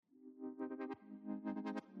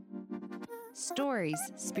stories,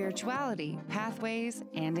 spirituality, pathways,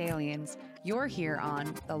 and aliens. You're here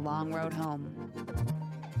on The Long Road Home.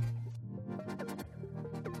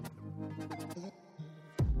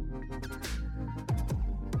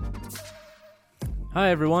 Hi,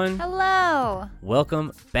 everyone. Hello.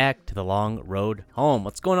 Welcome back to The Long Road Home.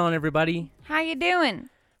 What's going on, everybody? How you doing?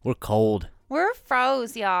 We're cold. We're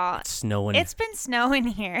froze, y'all. It's snowing. It's been snowing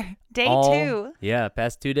here. Day 2. Yeah,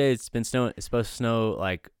 past 2 days it's been snowing. It's supposed to snow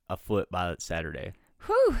like a foot by Saturday.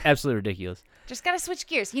 Whew. Absolutely ridiculous. Just got to switch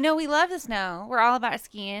gears. You know, we love the snow. We're all about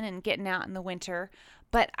skiing and getting out in the winter.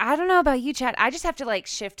 But I don't know about you, Chad. I just have to,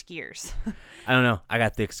 shift gears. I don't know. I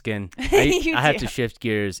got thick skin. I have do. to shift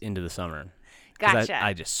gears into the summer. Gotcha.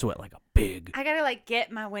 I just sweat like a pig. I got to,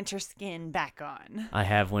 get my winter skin back on. I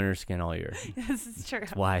have winter skin all year. This is true.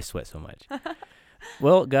 That's why I sweat so much.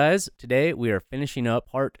 Well, guys, today we are finishing up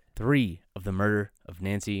part 3 of the murder of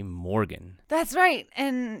Nancy Morgan. That's right.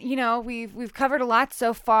 And, we've covered a lot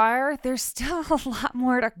so far. There's still a lot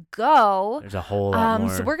more to go. There's a whole lot more.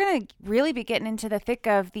 So we're going to really be getting into the thick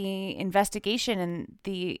of the investigation and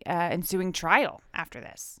the ensuing trial after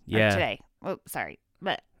this. Yeah. Today. Oh, sorry.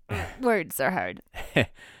 But words are hard.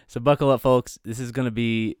 So buckle up, folks. This is going to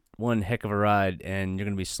be one heck of a ride, and you're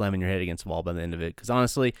going to be slamming your head against the wall by the end of it. Because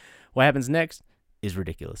honestly, what happens next is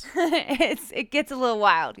ridiculous. It gets a little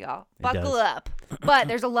wild, y'all. Buckle up. But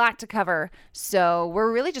there's a lot to cover, so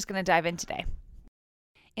we're really just going to dive in today.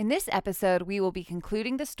 In this episode, we will be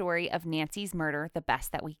concluding the story of Nancy's murder the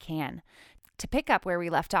best that we can. To pick up where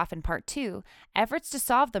we left off in part 2, efforts to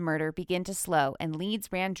solve the murder begin to slow and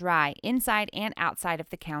leads ran dry inside and outside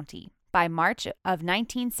of the county. By March of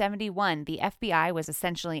 1971, the FBI was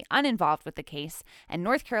essentially uninvolved with the case, and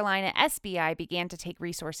North Carolina SBI began to take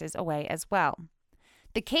resources away as well.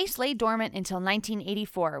 The case lay dormant until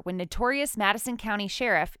 1984 when notorious Madison County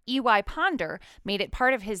Sheriff E.Y. Ponder made it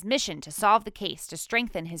part of his mission to solve the case to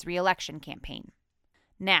strengthen his re-election campaign.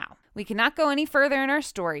 Now, we cannot go any further in our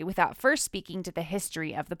story without first speaking to the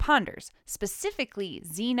history of the Ponders, specifically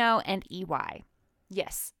Zeno and E.Y.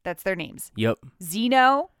 Yes, that's their names. Yep.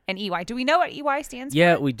 Zeno and E.Y. Do we know what E.Y. stands for?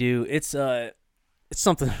 Yeah, we do. It's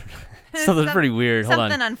something something pretty weird. Hold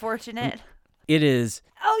on. Something unfortunate. It is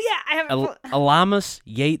Oh, yeah. I have Elamus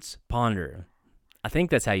Yates Ponder. I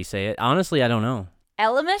think that's how you say it. Honestly, I don't know.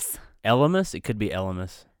 Elymas? Elymas? It could be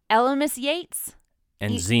Elymas. Elymas Yates?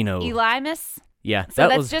 And Zeno. Elymas? Yeah. So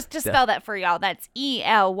that's just to spell that for y'all. That's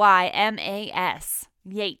Elymas.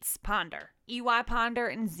 Yates Ponder. E.Y. Ponder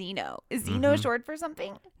and Zeno. Is Zeno short for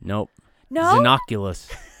something? Nope. No?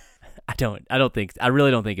 Xenoculus. I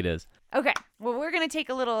really don't think it is. Okay. Well, we're going to take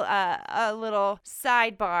a little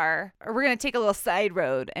sidebar, or we're going to take a little side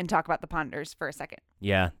road and talk about the Ponders for a second.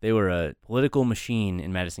 Yeah, they were a political machine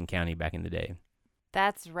in Madison County back in the day.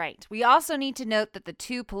 That's right. We also need to note that the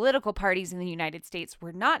two political parties in the United States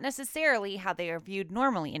were not necessarily how they are viewed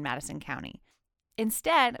normally in Madison County.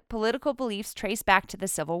 Instead, political beliefs trace back to the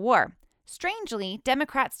Civil War. Strangely,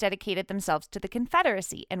 Democrats dedicated themselves to the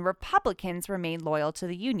Confederacy, and Republicans remained loyal to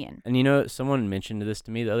the Union. And someone mentioned this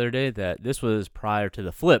to me the other day that this was prior to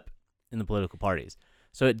the flip in the political parties.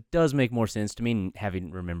 So it does make more sense to me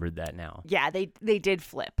having remembered that now. Yeah, they did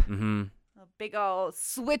flip. Mm-hmm. A big old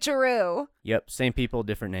switcheroo. Yep, same people,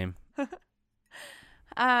 different name.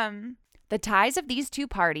 The ties of these two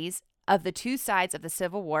parties, of the two sides of the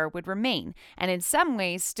Civil War, would remain, and in some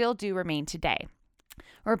ways still do remain today.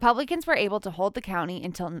 Republicans were able to hold the county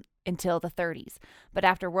until the 30s, but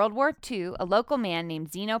after World War II, a local man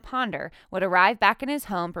named Zeno Ponder would arrive back in his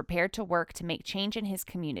home prepared to work to make change in his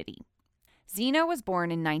community. Zeno was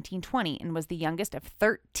born in 1920 and was the youngest of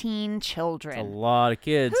 13 children. It's a lot of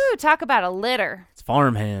kids. Ooh, talk about a litter. It's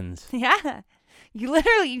farmhands. Yeah.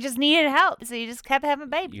 You just needed help, so you just kept having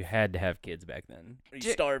babies. You had to have kids back then. Or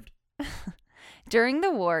you starved. During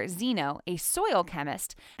the war, Zeno, a soil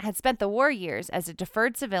chemist, had spent the war years as a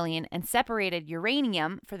deferred civilian and separated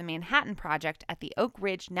uranium for the Manhattan Project at the Oak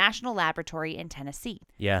Ridge National Laboratory in Tennessee.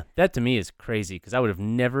 Yeah, that to me is crazy because I would have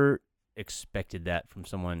never expected that from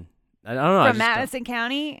someone. I don't know. From Madison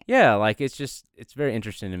County? Yeah, it's very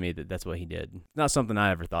interesting to me that that's what he did. Not something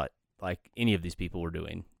I ever thought any of these people were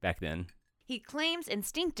doing back then. He claims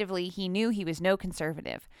instinctively he knew he was no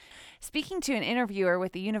conservative. Speaking to an interviewer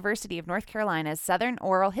with the University of North Carolina's Southern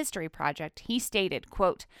Oral History Project, he stated,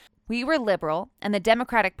 quote, "We were liberal, and the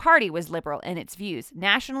Democratic Party was liberal in its views,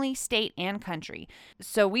 nationally, state, and country.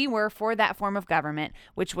 So we were for that form of government,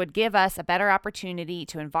 which would give us a better opportunity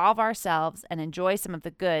to involve ourselves and enjoy some of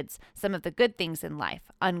the good things in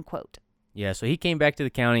life," unquote. Yeah, so he came back to the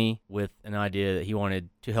county with an idea that he wanted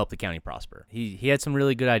to help the county prosper. He had some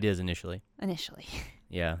really good ideas initially. Initially.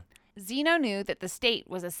 Yeah. Zeno knew that the state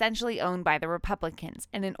was essentially owned by the Republicans,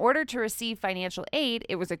 and in order to receive financial aid,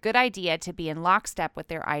 it was a good idea to be in lockstep with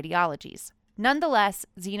their ideologies. Nonetheless,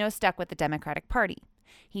 Zeno stuck with the Democratic Party.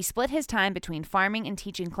 He split his time between farming and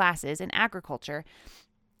teaching classes in agriculture.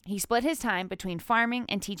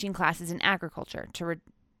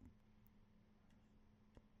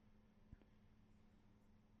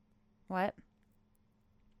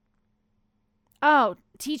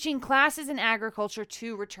 Teaching classes in agriculture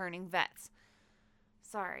to returning vets.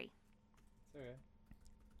 Sorry. Okay.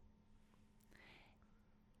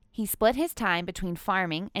 He split his time between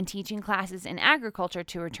farming and teaching classes in agriculture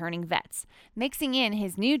to returning vets, mixing in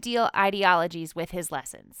his New Deal ideologies with his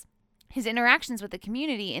lessons. His interactions with the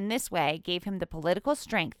community in this way gave him the political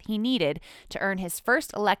strength he needed to earn his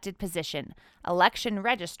first elected position, election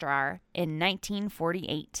registrar, in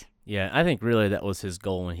 1948. Yeah, I think really that was his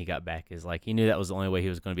goal when he got back, is like he knew that was the only way he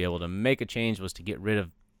was going to be able to make a change, was to get rid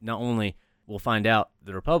of not only, we'll find out,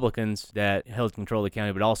 the Republicans that held control of the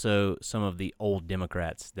county, but also some of the old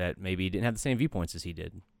Democrats that maybe didn't have the same viewpoints as he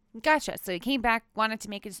did. Gotcha. So he came back, wanted to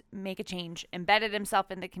make a change, embedded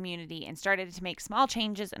himself in the community, and started to make small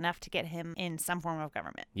changes enough to get him in some form of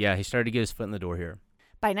government. Yeah, he started to get his foot in the door here.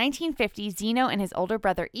 By 1950, Zeno and his older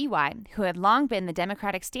brother EY, who had long been the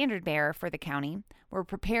Democratic standard bearer for the county, were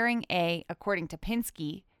preparing a, according to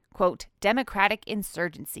Pinsky, quote, Democratic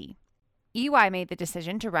insurgency. EY made the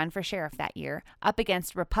decision to run for sheriff that year, up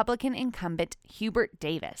against Republican incumbent Hubert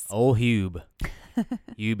Davis. Oh, Hube.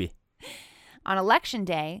 Hubie. On election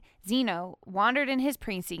day, Zeno wandered in his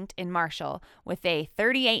precinct in Marshall with a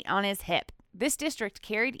 38 on his hip. This district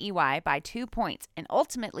carried EY by 2 points, and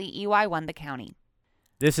ultimately EY won the county.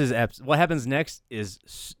 This is what happens next is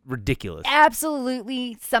ridiculous.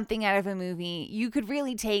 Absolutely something out of a movie. You could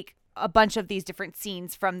really take a bunch of these different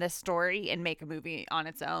scenes from this story and make a movie on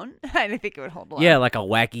its own. I think it would hold a lot. Yeah, like a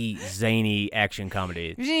wacky, zany action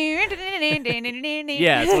comedy. Yeah,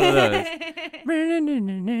 it's one of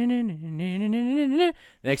those.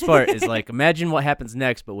 Next part is like, imagine what happens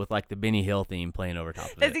next, but with like the Benny Hill theme playing over top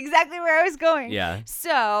of it. That's exactly where I was going. Yeah.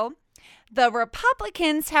 So the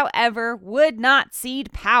Republicans, however, would not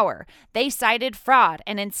cede power. They cited fraud,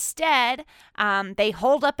 and instead, they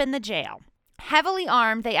holed up in the jail. Heavily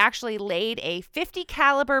armed, they actually laid a .50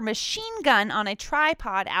 caliber machine gun on a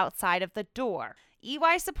tripod outside of the door.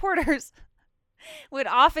 EY supporters would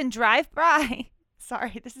often drive by.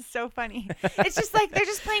 Sorry, this is so funny. It's just like they're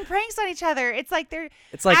just playing pranks on each other. It's like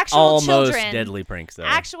actual almost children, deadly pranks, though.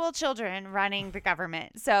 Actual children running the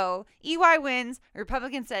government. So EY wins.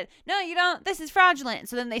 Republicans said, no, you don't. This is fraudulent.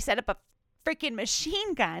 So then they set up a freaking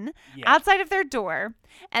machine gun outside of their door.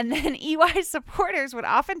 And then EY supporters would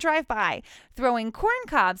often drive by throwing corn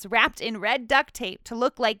cobs wrapped in red duct tape to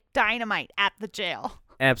look like dynamite at the jail.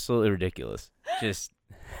 Absolutely ridiculous. Just...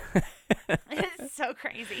 It's so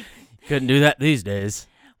crazy. Couldn't do that these days.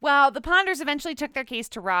 Well, the Ponders eventually took their case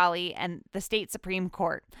to Raleigh and the state Supreme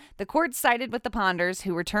Court. The court sided with the Ponders,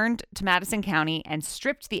 who returned to Madison County and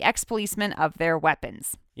stripped the ex-policemen of their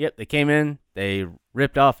weapons. Yep, they came in, they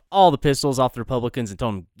ripped off all the pistols off the Republicans and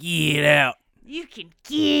told them, get out. You can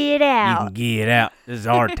get out. You can get out. This is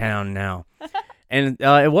our town now. And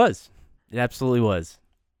it was. It absolutely was.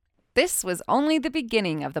 This was only the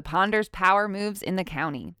beginning of the Ponders' power moves in the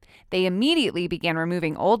county. They immediately began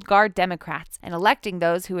removing old guard Democrats and electing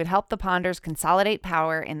those who would help the Ponders consolidate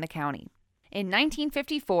power in the county. In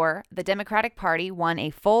 1954, the Democratic Party won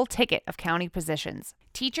a full ticket of county positions.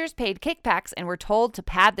 Teachers paid kickbacks and were told to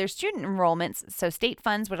pad their student enrollments so state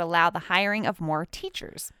funds would allow the hiring of more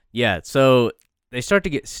teachers. Yeah, so they start to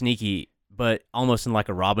get sneaky, but almost in like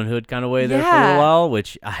a Robin Hood kind of way there for a little while,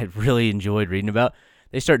 which I really enjoyed reading about.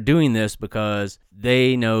 They start doing this because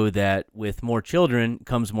they know that with more children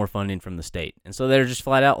comes more funding from the state. And so they're just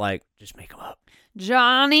flat out like, just make them up.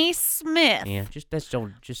 Johnny Smith. Yeah, just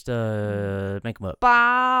make them up.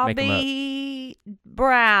 Bobby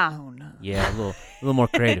Brown. Yeah, a little more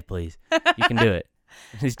creative, please. You can do it.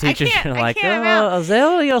 These teachers are like, oh,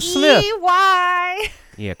 Azalea Smith. EY.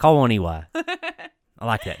 Yeah, call one EY. I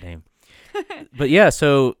like that name. But yeah,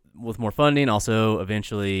 so with more funding, also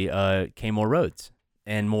eventually came more roads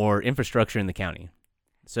and more infrastructure in the county.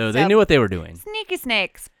 So they knew what they were doing. Sneaky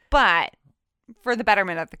snakes, but for the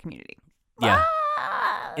betterment of the community. Yeah.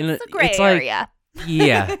 It's a gray area.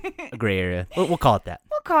 Yeah, a gray area. We'll call it that.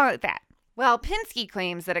 We'll call it that. Well, Pinsky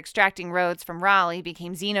claims that extracting roads from Raleigh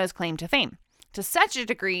became Zeno's claim to fame, to such a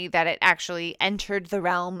degree that it actually entered the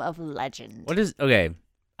realm of legend. Okay,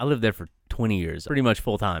 I lived there for 20 years, pretty much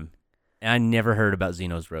full time, and I never heard about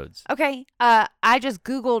Zeno's roads. Okay, I just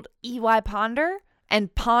Googled EY Ponder,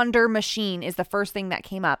 And Ponder Machine is the first thing that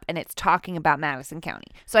came up, and it's talking about Madison County.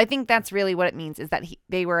 So I think that's really what it means, is that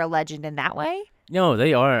they were a legend in that way. No,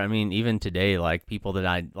 they are. I mean, even today, like people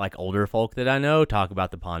older folk that I know talk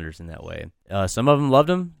about the Ponders in that way. Some of them loved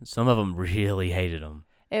them. Some of them really hated them.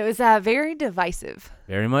 It was very divisive.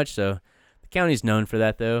 Very much so. The county's known for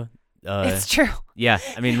that, though. It's true. Yeah,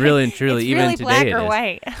 I mean, really and truly, it's even really today, black it or is.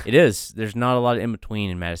 white. It is. There's not a lot of in between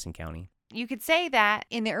in Madison County. You could say that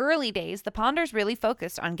in the early days, the Ponders really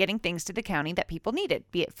focused on getting things to the county that people needed,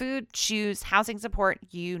 be it food, shoes, housing support,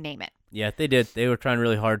 you name it. Yeah, they did. They were trying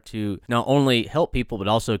really hard to not only help people, but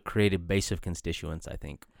also create a base of constituents, I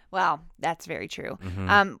think. Well, that's very true.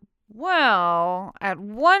 Mm-hmm. Well, at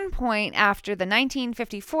one point after the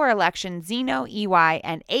 1954 election, Zeno, EY,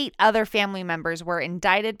 and 8 other family members were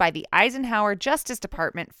indicted by the Eisenhower Justice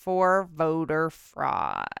Department for voter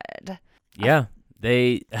fraud. Yeah,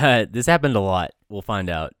 this happened a lot. We'll find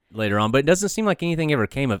out later on, but it doesn't seem like anything ever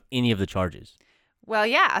came of any of the charges. Well,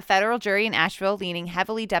 yeah, a federal jury in Asheville, leaning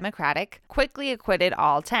heavily Democratic, quickly acquitted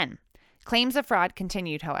all 10. Claims of fraud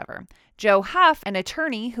continued, however. Joe Huff, an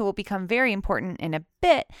attorney who will become very important in a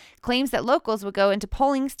bit, claims that locals would go into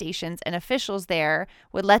polling stations and officials there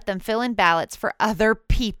would let them fill in ballots for other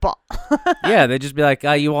people. Yeah, they'd just be like,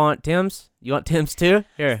 you want Tim's? You want Tim's too?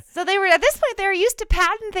 Here. So they were, at this point, they were used to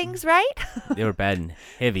padding things, right? They were padding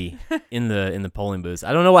heavy in the polling booths.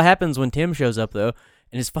 I don't know what happens when Tim shows up, though,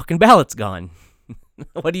 and his fucking ballot's gone.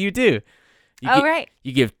 What do? Right.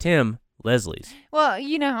 You give Tim Leslie's.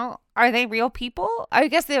 Well, are they real people? I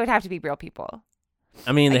guess they would have to be real people.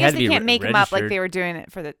 I mean, they had to be registered. They can't make them up like they were doing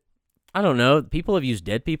it for the... I don't know. People have used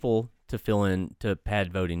dead people to fill in, to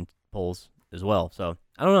pad voting polls as well. So,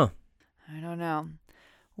 I don't know.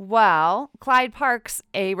 Well, Clyde Parks,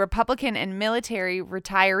 a Republican and military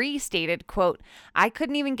retiree, stated, quote, "I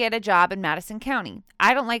couldn't even get a job in Madison County.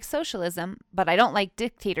 I don't like socialism, but I don't like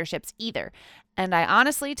dictatorships either. And I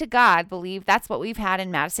honestly to God believe that's what we've had in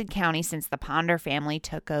Madison County since the Ponder family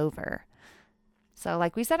took over." So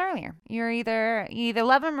like we said earlier, you either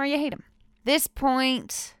love them or you hate them. This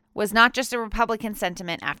point was not just a Republican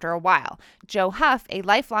sentiment after a while. Joe Huff, a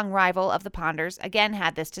lifelong rival of the Ponders, again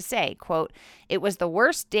had this to say, quote, "It was the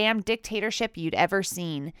worst damn dictatorship you'd ever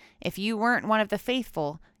seen. If you weren't one of the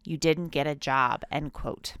faithful, you didn't get a job," end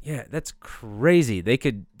quote. Yeah, that's crazy. They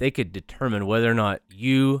could determine whether or not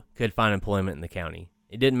you could find employment in the county.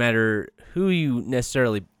 It didn't matter who you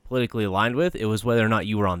necessarily politically aligned with. It was whether or not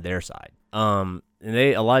you were on their side. And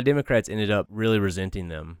a lot of Democrats ended up really resenting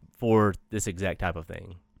them for this exact type of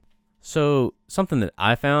thing. So something that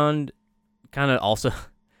I found kind of also,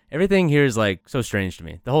 everything here is like so strange to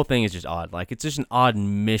me. The whole thing is just odd. Like it's just an odd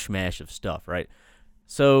mishmash of stuff, right?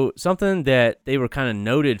 So something that they were kind of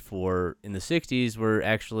noted for in the 60s were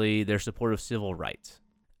actually their support of civil rights.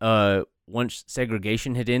 Once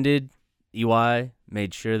segregation had ended, EY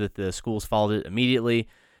made sure that the schools followed it immediately.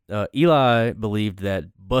 Eli believed that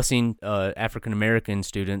busing African-American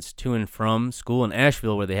students to and from school in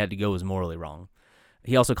Asheville where they had to go was morally wrong.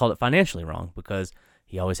 He also called it financially wrong because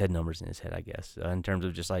he always had numbers in his head, I guess, in terms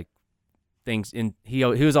of just like things. He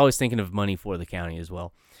was always thinking of money for the county as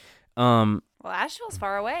well. Well, Asheville's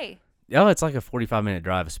far away. Oh, it's like a 45-minute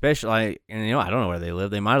drive, especially, and I don't know where they live.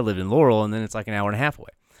 They might have lived in Laurel, and then it's like an hour and a half away.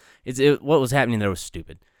 What was happening there was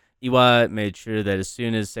stupid. EY made sure that as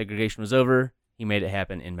soon as segregation was over, he made it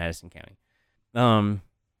happen in Madison County.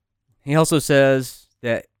 He also says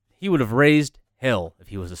that he would have raised hell if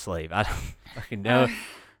he was a slave. I don't fucking know.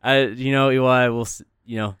 EY will,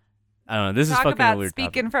 I don't know. This is fucking a weird topic.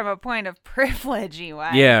 Speaking from a point of privilege,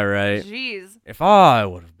 EY. Yeah, right. Jeez. If I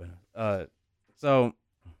would have been. So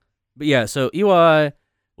EY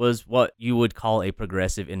was what you would call a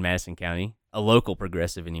progressive in Madison County, a local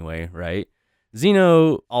progressive anyway, right?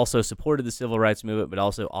 Zeno also supported the civil rights movement, but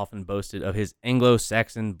also often boasted of his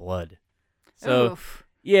Anglo-Saxon blood. So, Oof.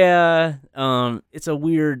 Yeah, it's a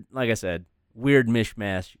weird, like I said, weird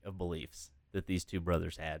mishmash of beliefs that these two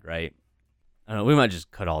brothers had, right? I don't know, we might just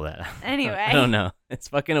cut all that out. Anyway. I don't know. It's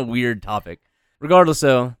fucking a weird topic. Regardless,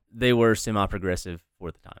 though, they were semi-progressive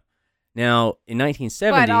for the time. Now, in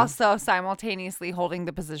 1970... But also simultaneously holding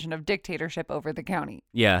the position of dictatorship over the county.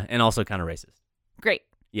 Yeah, and also kind of racist. Great.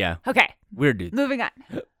 Yeah. Okay. Weird dude. Moving on.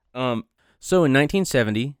 So in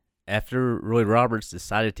 1970, after Roy Roberts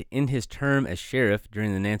decided to end his term as sheriff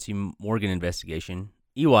during the Nancy Morgan investigation,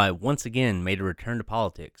 EY once again made a return to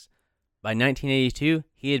politics. By 1982,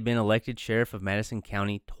 he had been elected sheriff of Madison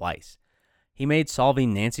County twice. He made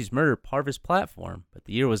solving Nancy's murder part of his platform, but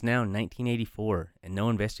the year was now 1984, and no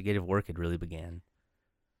investigative work had really begun.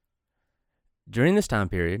 During this time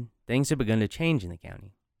period, things had begun to change in the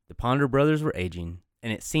county. The Ponder brothers were aging,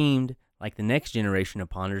 and it seemed like the next generation of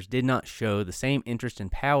Ponders, did not show the same interest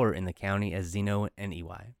and power in the county as Zeno and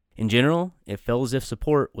EY. In general, it felt as if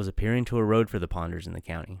support was appearing to erode for the Ponders in the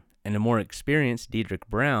county, and a more experienced Diedrich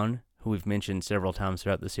Brown, who we've mentioned several times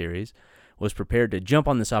throughout the series, was prepared to jump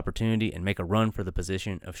on this opportunity and make a run for the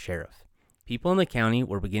position of sheriff. People in the county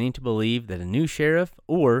were beginning to believe that a new sheriff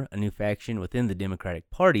or a new faction within the Democratic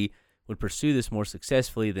Party would pursue this more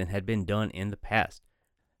successfully than had been done in the past.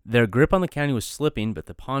 Their grip on the county was slipping, but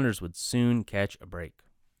the Ponders would soon catch a break.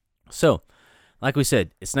 So, like we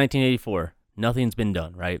said, it's 1984. Nothing's been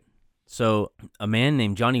done, right? So, a man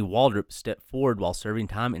named Johnny Waldrop stepped forward while serving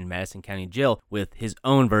time in Madison County Jail with his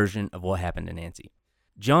own version of what happened to Nancy.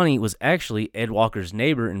 Johnny was actually Ed Walker's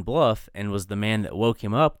neighbor in Bluff and was the man that woke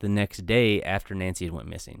him up the next day after Nancy had went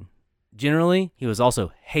missing. Generally, he was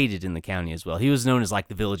also hated in the county as well. He was known as like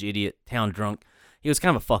the village idiot, town drunk. He was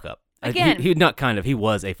kind of a fuck up. Again, he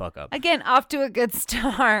was a fuck up. Again, off to a good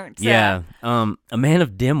start. Yeah. A man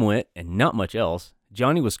of dim wit and not much else,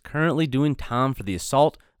 Johnny was currently doing time for the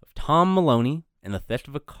assault of Tom Maloney and the theft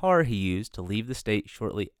of a car he used to leave the state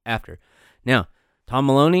shortly after. Now, Tom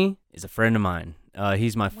Maloney is a friend of mine.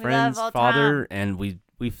 He's my friend's father, and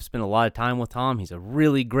we've spent a lot of time with Tom. He's a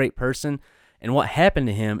really great person, and what happened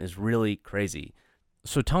to him is really crazy.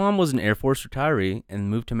 So Tom was an Air Force retiree and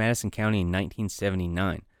moved to Madison County in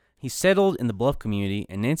 1979. He settled in the Bluff community,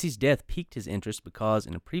 and Nancy's death piqued his interest because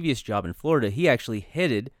in a previous job in Florida, he actually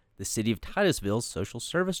headed the city of Titusville's social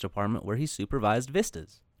service department where he supervised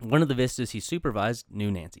vistas. One of the vistas he supervised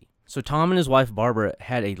knew Nancy. So Tom and his wife Barbara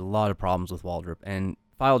had a lot of problems with Waldrop and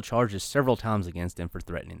filed charges several times against him for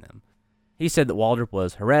threatening them. He said that Waldrop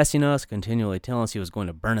was harassing us, continually telling us he was going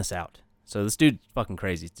to burn us out. So this dude's fucking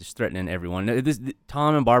crazy. He's just threatening everyone.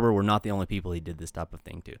 Tom and Barbara were not the only people he did this type of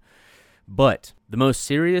thing to. But the most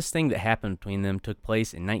serious thing that happened between them took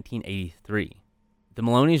place in 1983. The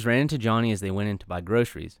Maloneys ran into Johnny as they went in to buy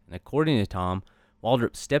groceries, and according to Tom,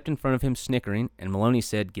 Waldrop stepped in front of him snickering, and Maloney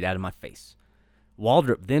said, "Get out of my face."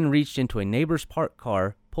 Waldrop then reached into a neighbor's parked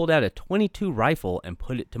car, pulled out a .22 rifle, and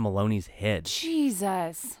put it to Maloney's head.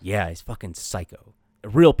 Jesus. Yeah, he's fucking psycho. A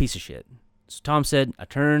real piece of shit. So Tom said, "I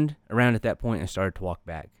turned around at that point and started to walk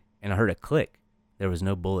back, and I heard a click. There was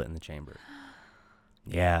no bullet in the chamber."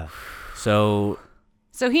 Yeah. So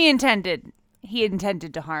he intended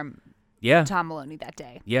to harm Tom Maloney that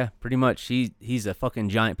day. Yeah, pretty much. He's a fucking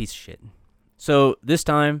giant piece of shit. So this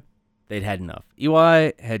time, they'd had enough.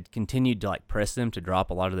 EY had continued to press them to drop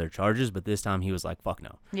a lot of their charges, but this time he was like, fuck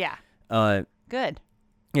no. Yeah. Good.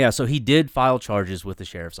 Yeah, so he did file charges with the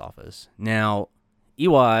sheriff's office. Now,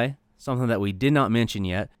 EY, something that we did not mention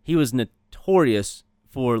yet, he was notorious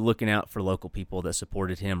for looking out for local people that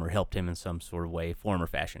supported him or helped him in some sort of way, form, or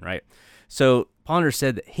fashion, right? So Ponder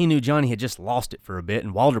said that he knew Johnny had just lost it for a bit,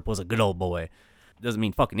 and Waldrop was a good old boy. Doesn't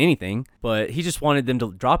mean fucking anything, but he just wanted them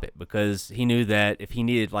to drop it because he knew that if he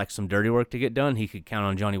needed some dirty work to get done, he could count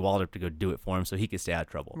on Johnny Waldrop to go do it for him so he could stay out of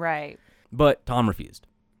trouble. Right. But Tom refused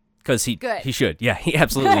because he should. Yeah, he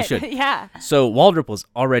absolutely should. Yeah. So Waldrop was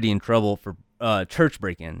already in trouble for church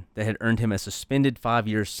break-in that had earned him a suspended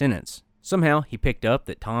 5-year sentence. Somehow he picked up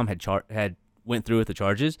that Tom had went through with the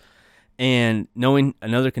charges, and knowing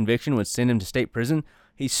another conviction would send him to state prison,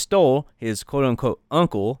 he stole his quote-unquote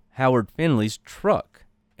uncle, Howard Finley's truck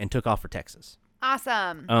and took off for Texas.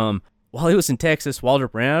 Awesome. While he was in Texas,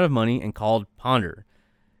 Waldrop ran out of money and called Ponder.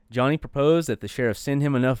 Johnny proposed that the sheriff send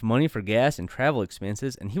him enough money for gas and travel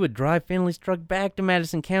expenses, and he would drive Finley's truck back to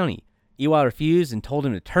Madison County. EY refused and told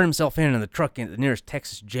him to turn himself in the truck into the nearest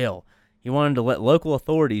Texas jail. He wanted to let local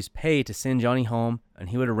authorities pay to send Johnny home, and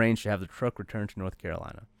he would arrange to have the truck returned to North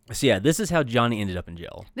Carolina. So yeah, this is how Johnny ended up in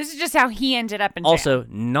jail. This is just how he ended up in jail. Also,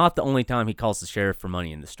 not the only time he calls the sheriff for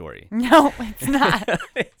money in the story. No, it's not.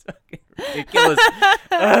 It's fucking ridiculous.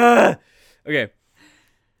 Okay.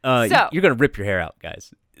 So, you're going to rip your hair out,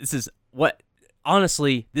 guys. This is what...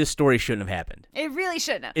 Honestly, this story shouldn't have happened. It really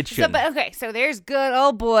shouldn't have. It shouldn't. So there's good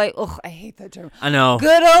old boy. Oh, I hate that term. I know.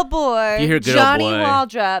 Good old boy. You hear good Johnny old boy.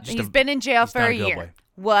 Waldrop. He's been in jail for a year. Boy.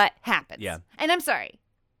 What happens? Yeah. And I'm sorry.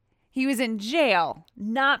 He was in jail,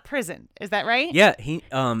 not prison. Is that right? Yeah.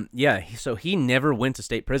 So he never went to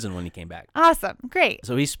state prison when he came back. Awesome. Great.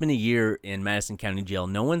 So he spent a year in Madison County Jail.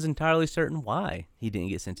 No one's entirely certain why he didn't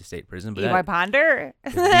get sent to state prison. But EY Ponder?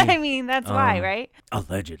 I mean, that's why, right?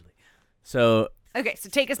 Allegedly. So... Okay, so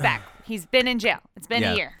take us back. He's been in jail. It's been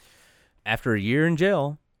a year. After a year in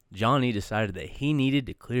jail, Johnny decided that he needed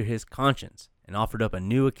to clear his conscience and offered up a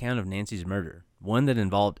new account of Nancy's murder, one that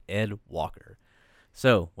involved Ed Walker.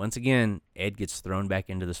 So, once again, Ed gets thrown back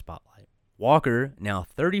into the spotlight. Walker, now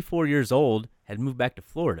 34 years old, had moved back to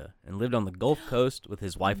Florida and lived on the Gulf Coast with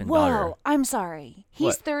his wife and daughter. Whoa, I'm sorry. He's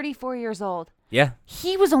What? 34 years old. Yeah.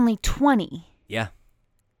 He was only 20. Yeah.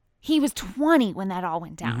 He was 20 when that all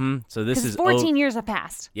went down. Mm-hmm. So this is 14 years have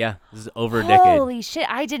passed. Yeah, this is over a decade. Holy shit!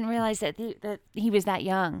 I didn't realize that he was that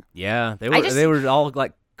young. Yeah, I just- they were all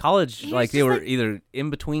like college, He was like they just were like- either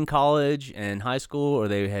in between college and high school, or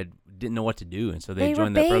they didn't know what to do, and so they They were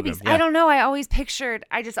joined that babies. program. Yeah. I don't know.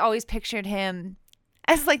 I just always pictured him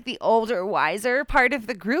as like the older, wiser part of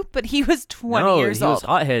the group, but he was 20 years he was old.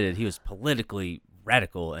 hot-headed. He was politically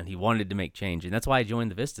radical, and he wanted to make change, and that's why he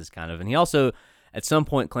joined the Vistas, kind of. And he also, at some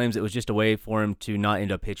point, claims it was just a way for him to not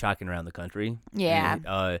end up hitchhiking around the country. Yeah.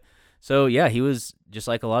 And, so yeah, he was just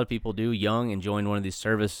like a lot of people do, young, and joined one of these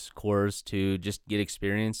service corps to just get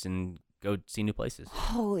experience and go see new places.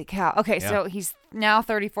 Holy cow. Okay, Yeah. so he's now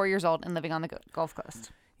 34 years old and living on the Gulf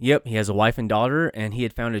Coast. Yep, he has a wife and daughter, and he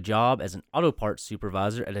had found a job as an auto parts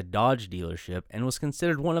supervisor at a Dodge dealership and was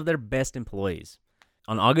considered one of their best employees.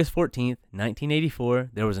 On August 14th, 1984,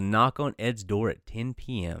 there was a knock on Ed's door at 10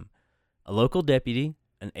 p.m. A local deputy,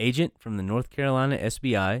 an agent from the North Carolina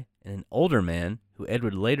SBI, and an older man, who Ed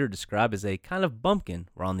would later describe as a kind of bumpkin,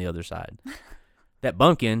 were on the other side. That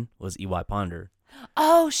bumpkin was E.Y. Ponder.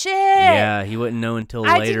 Oh, shit. Yeah, he wouldn't know until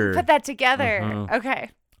I later. didn't put that together. Mhm. Okay.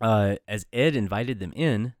 As Ed invited them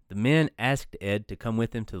in, the men asked Ed to come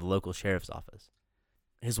with them to the local sheriff's office.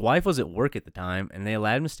 His wife was at work at the time, and they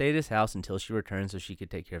allowed him to stay at his house until she returned so she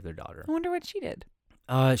could take care of their daughter. I wonder what she did.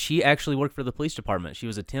 She actually worked for the police department. She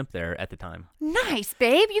was a temp there at the time. Nice,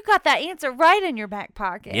 babe. You got that answer right in your back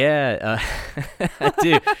pocket. Yeah, I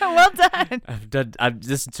do. Well done.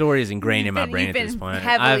 This story is ingrained in my You've brain at been this point.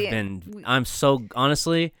 heavily-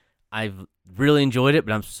 Honestly, I've really enjoyed it,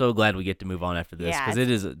 but I'm so glad we get to move on after this Yeah, because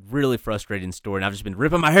it is a really frustrating story, and I've just been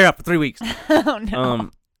ripping my hair out for 3 weeks. Oh,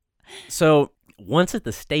 no. So once at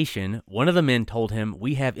the station, one of the men told him,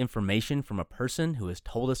 "We have information from a person who has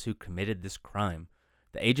told us who committed this crime."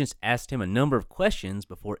 The agents asked him a number of questions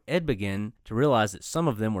before Ed began to realize that some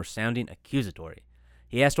of them were sounding accusatory.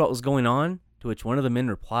 He asked what was going on, to which one of the men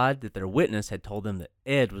replied that their witness had told them that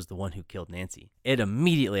Ed was the one who killed Nancy. Ed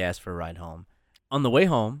immediately asked for a ride home. On the way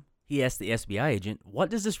home, he asked the SBI agent, "What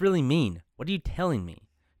does this really mean? What are you telling me?"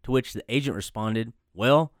 To which the agent responded,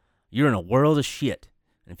 "Well, you're in a world of shit.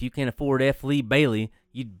 And if you can't afford F. Lee Bailey,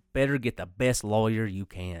 you'd better get the best lawyer you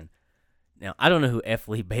can." Now, I don't know who F.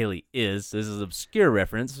 Lee Bailey is. This is an obscure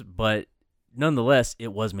reference, but nonetheless,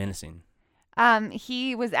 it was menacing.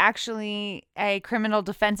 He was actually a criminal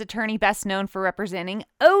defense attorney best known for representing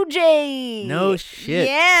OJ. No shit.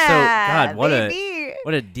 Yeah. So, God, baby.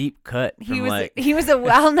 what a deep cut from He was a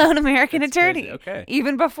well-known American That's attorney. crazy. Okay.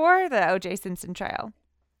 Even before the OJ Simpson trial.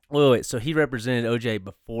 Wait, so he represented OJ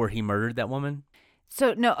before he murdered that woman?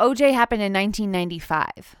 So no, OJ happened in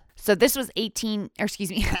 1995. So this was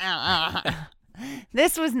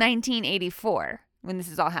this was 1984 when this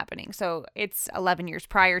is all happening. So it's 11 years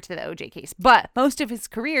prior to the OJ case. But most of his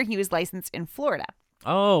career, he was licensed in Florida.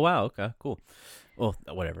 Oh, wow. Okay, cool. Well,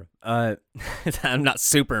 whatever. I'm not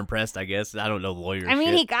super impressed, I guess. I don't know lawyer I mean,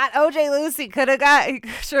 shit. he got OJ loose. He could have got, he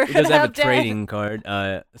sure He could does have a helped him. trading card.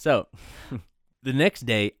 So the next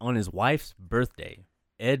day, on his wife's birthday,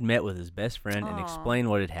 Ed met with his best friend and Aw. explained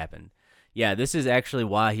what had happened. Yeah, this is actually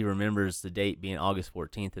why he remembers the date being August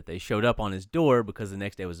 14th, that they showed up on his door because the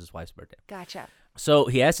next day was his wife's birthday. Gotcha. So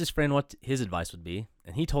he asked his friend what his advice would be,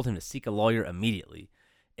 and he told him to seek a lawyer immediately.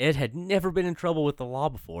 Ed had never been in trouble with the law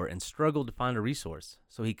before and struggled to find a resource,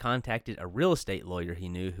 so he contacted a real estate lawyer he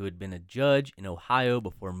knew who had been a judge in Ohio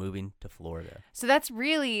before moving to Florida. So that's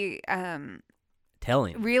really,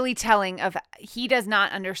 Telling. really telling of he does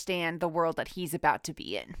not understand the world that he's about to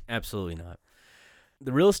be in. Absolutely not.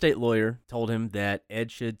 The real estate lawyer told him that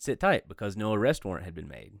Ed should sit tight because no arrest warrant had been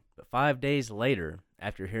made. But 5 days later,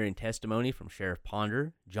 after hearing testimony from Sheriff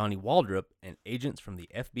Ponder, Johnny Waldrop, and agents from the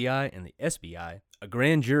FBI and the SBI, a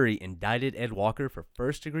grand jury indicted Ed Walker for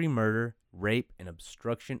first-degree murder, rape, and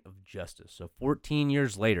obstruction of justice. So 14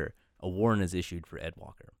 years later, a warrant is issued for Ed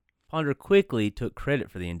Walker. Ponder quickly took credit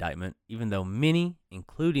for the indictment, even though many,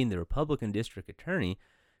 including the Republican district attorney,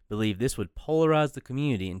 believed this would polarize the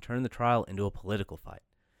community and turn the trial into a political fight.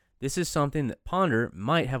 This is something that Ponder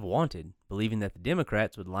might have wanted, believing that the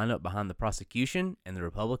Democrats would line up behind the prosecution and the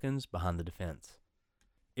Republicans behind the defense.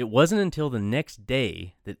 It wasn't until the next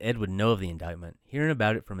day that Ed would know of the indictment, hearing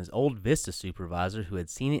about it from his old Vista supervisor who had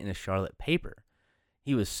seen it in a Charlotte paper.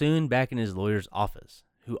 He was soon back in his lawyer's office,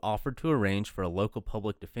 who offered to arrange for a local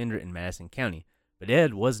public defender in Madison County, but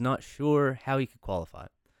Ed was not sure how he could qualify.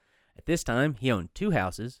 At this time, he owned 2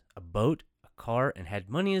 houses, a boat, a car, and had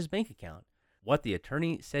money in his bank account. What the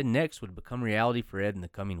attorney said next would become reality for Ed in the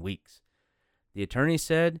coming weeks. The attorney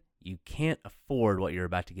said, "You can't afford what you're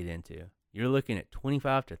about to get into. You're looking at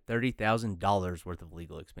 $25,000 to $30,000 worth of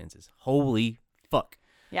legal expenses." Holy fuck.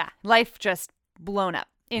 Yeah. Life just blown up.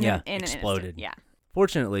 In an exploded. instant. Yeah.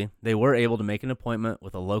 Fortunately, they were able to make an appointment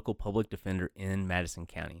with a local public defender in Madison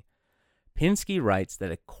County. Penske writes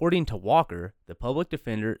that according to Walker, the public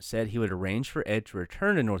defender said he would arrange for Ed to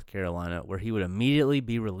return to North Carolina, where he would immediately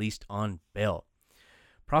be released on bail.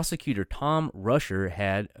 Prosecutor Tom Rusher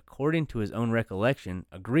had, according to his own recollection,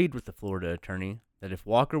 agreed with the Florida attorney that if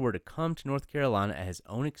Walker were to come to North Carolina at his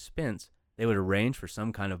own expense, they would arrange for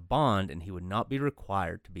some kind of bond and he would not be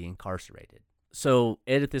required to be incarcerated. So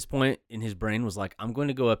Ed at this point in his brain was like, I'm going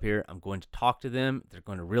to go up here, I'm going to talk to them, they're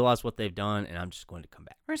going to realize what they've done, and I'm just going to come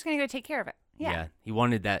back. We're just going to go take care of it. Yeah. He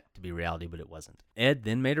wanted that to be reality, but it wasn't. Ed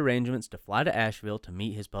then made arrangements to fly to Asheville to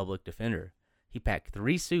meet his public defender. He packed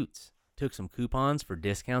 3 suits, took some coupons for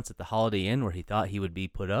discounts at the Holiday Inn where he thought he would be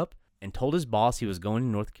put up, and told his boss he was going to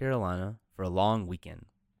North Carolina for a long weekend.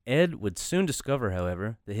 Ed would soon discover,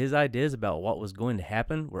 however, that his ideas about what was going to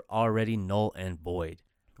happen were already null and void.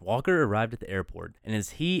 Walker arrived at the airport, and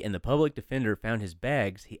as he and the public defender found his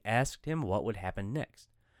bags, he asked him what would happen next.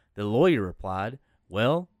 The lawyer replied,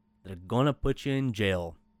 "Well, they're gonna put you in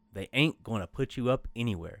jail. They ain't gonna put you up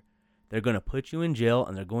anywhere. They're gonna put you in jail,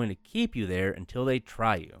 and they're going to keep you there until they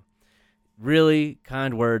try you." Really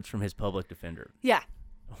kind words from his public defender. Yeah.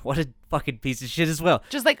 What a fucking piece of shit as well.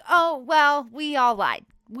 Just like, oh, well, we all lied.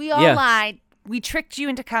 We all lied. We tricked you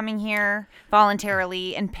into coming here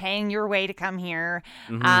voluntarily and paying your way to come here.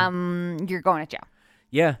 Mm-hmm. You're going to jail.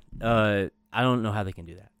 Yeah. I don't know how they can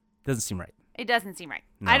do that. Doesn't seem right. It doesn't seem right.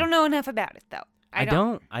 No. I don't know enough about it, though. I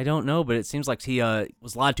don't know, but it seems like he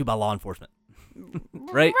was lied to by law enforcement.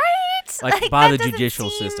 Right? Right? Like by the judicial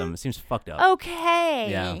system. It seems fucked up.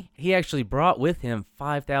 Okay. Yeah. He actually brought with him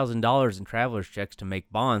 $5,000 in traveler's checks to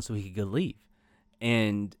make bonds so he could leave.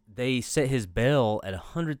 And they set his bail at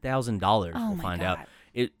 $100,000. Oh, we'll my find God.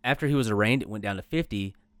 out. After he was arraigned, it went down to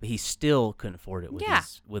 $50,000, but he still couldn't afford it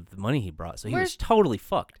with the money he brought. So he was totally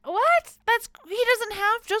fucked. What? He doesn't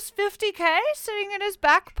have just $50K sitting in his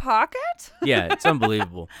back pocket? Yeah, it's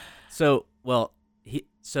unbelievable.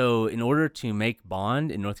 So in order to make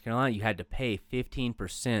bond in North Carolina, you had to pay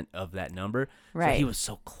 15% of that number. Right. So he was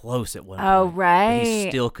so close at one point. Oh, right. But he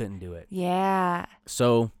still couldn't do it. Yeah.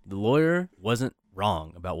 So the lawyer wasn't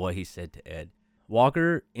wrong about what he said to Ed.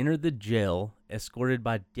 Walker entered the jail escorted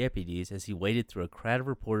by deputies as he waded through a crowd of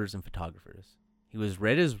reporters and photographers. He was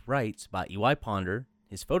read his rights by E.Y. Ponder,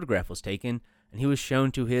 his photograph was taken, and he was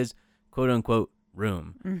shown to his quote-unquote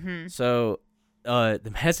room. Mm-hmm. So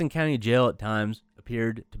the Madison County Jail at times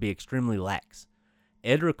appeared to be extremely lax.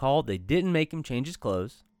 Ed recalled they didn't make him change his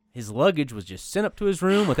clothes. His luggage was just sent up to his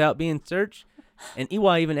room without being searched. And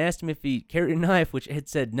EY even asked him if he carried a knife, which Ed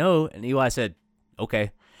said no, and EY said,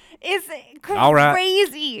 okay. It's crazy. All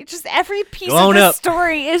right. Just every piece of the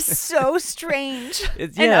story is so strange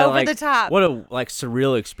and over the top. What a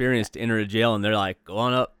surreal experience to enter a jail, and they're like, go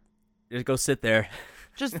on up. Just go sit there.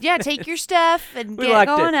 Just, take your stuff and get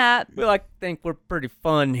going up. We like to think we're pretty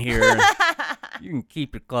fun here. You can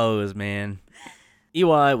keep your clothes, man.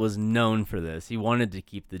 EY was known for this. He wanted to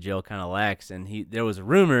keep the jail kind of lax, and there was a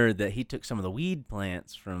rumor that he took some of the weed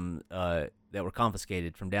plants from that were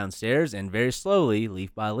confiscated from downstairs, and very slowly,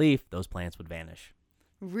 leaf by leaf, those plants would vanish.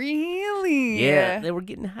 Really? Yeah, they were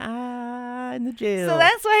getting high in the jail. So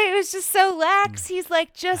that's why it was just so lax. He's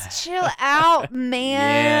like, just chill out,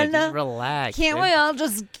 man. Yeah, just relax. Can't we all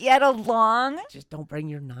just get along? Just don't bring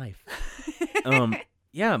your knife.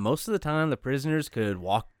 Yeah, most of the time the prisoners could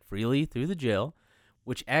walk freely through the jail,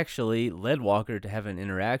 which actually led Walker to have an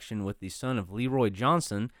interaction with the son of Leroy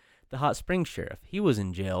Johnson, the Hot Springs sheriff. He was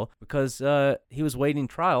in jail because he was waiting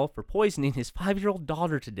trial for poisoning his 5-year-old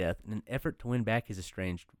daughter to death in an effort to win back his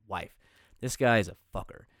estranged wife. This guy is a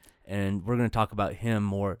fucker, and we're going to talk about him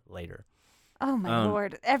more later. Oh, my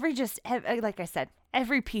Lord. Like I said,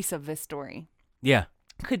 every piece of this story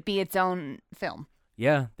could be its own film.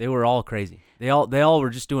 Yeah, they were all crazy. They all were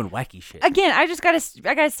just doing wacky shit. Again, I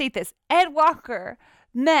gotta state this. Ed Walker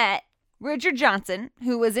met Richard Johnson,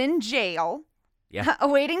 who was in jail,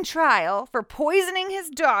 awaiting trial for poisoning his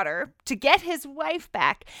daughter to get his wife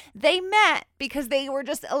back. They met because they were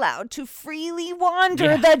just allowed to freely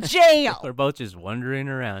wander the jail. They're both just wandering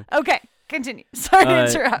around. Okay, continue. Sorry to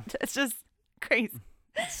interrupt. It's just crazy.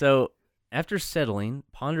 So, after settling,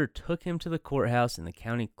 Ponder took him to the courthouse in the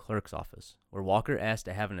county clerk's office, where Walker asked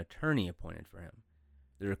to have an attorney appointed for him.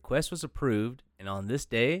 The request was approved, and on this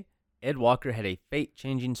day, Ed Walker had a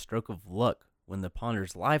fate-changing stroke of luck when the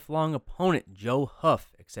Ponder's lifelong opponent, Joe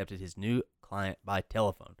Huff, accepted his new client by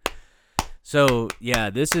telephone. So, yeah,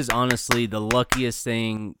 this is honestly the luckiest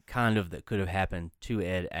thing kind of that could have happened to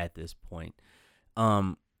Ed at this point.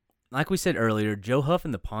 Like we said earlier, Joe Huff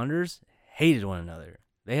and the Ponders hated one another.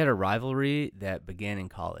 They had a rivalry that began in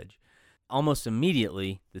college. Almost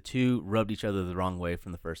immediately, the two rubbed each other the wrong way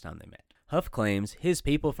from the first time they met. Huff claims his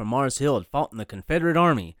people from Mars Hill had fought in the Confederate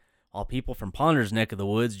Army, while people from Ponders' neck of the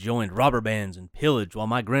woods joined robber bands and pillaged while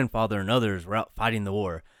my grandfather and others were out fighting the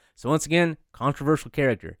war. So once again, controversial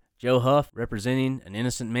character. Joe Huff, representing an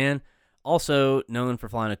innocent man, also known for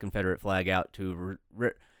flying a Confederate flag out to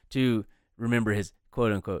remember his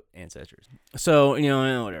quote-unquote ancestors. So,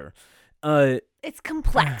 whatever. It's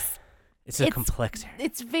complex. It's complex.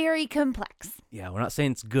 It's very complex. Yeah, we're not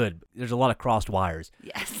saying it's good. But there's a lot of crossed wires.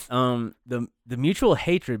 Yes. The mutual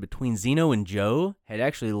hatred between Zeno and Joe had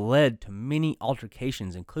actually led to many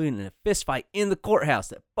altercations, including a fistfight in the courthouse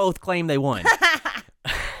that both claimed they won.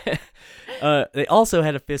 They also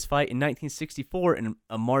had a fistfight in 1964 in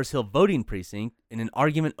a Mars Hill voting precinct in an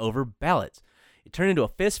argument over ballots. It turned into a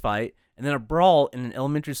fistfight and then a brawl in an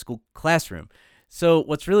elementary school classroom. So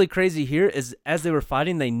what's really crazy here is as they were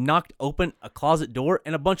fighting, they knocked open a closet door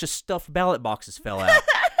and a bunch of stuffed ballot boxes fell out.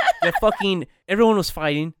 Everyone was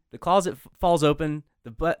fighting. The closet falls open.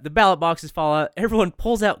 The ballot boxes fall out. Everyone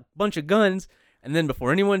pulls out a bunch of guns. And then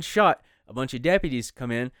before anyone's shot, a bunch of deputies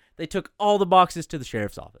come in. They took all the boxes to the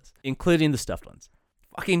sheriff's office, including the stuffed ones.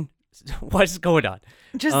 Fucking, what's going on?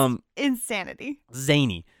 Just insanity.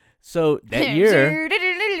 Zany. So that year...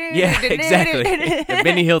 Yeah, exactly. The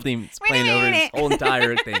Benny Hill theme is playing over his whole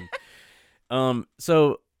entire thing.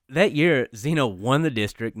 So that year, Zeno won the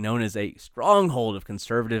district known as a stronghold of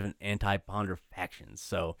conservative and anti-Ponder factions.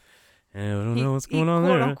 So I don't know what's going on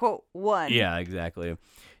there. Quote unquote won. Yeah, exactly.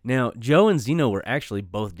 Now, Joe and Zeno were actually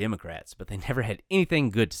both Democrats, but they never had anything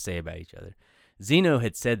good to say about each other. Zeno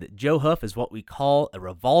had said that Joe Huff is what we call a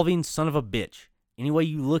revolving son of a bitch. Any way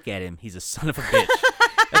you look at him, he's a son of a bitch.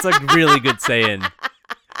 That's a really good saying.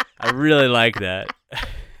 I really like that.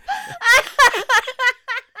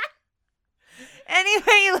 Any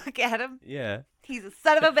way you look at him, Yeah, he's a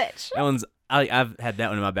son of a bitch. that one's. I've had that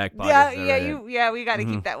one in my back pocket. We got to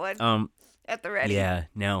keep that one at the ready. Yeah.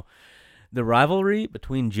 Now, the rivalry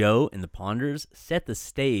between Joe and the Ponders set the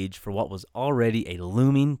stage for what was already a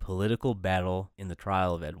looming political battle in the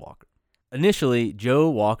trial of Ed Walker. Initially, Joe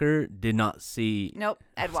Walker did not see... Nope,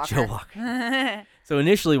 Ed Walker. Joe Walker. So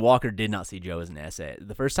initially, Walker did not see Joe as an asset.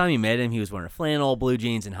 The first time he met him, he was wearing flannel, blue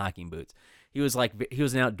jeans, and hiking boots. He was an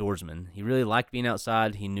outdoorsman. He really liked being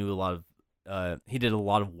outside. He knew he did a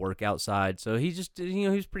lot of work outside. So he just, he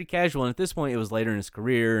was pretty casual. And at this point, it was later in his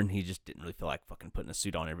career, and he just didn't really feel like fucking putting a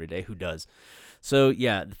suit on every day. Who does? So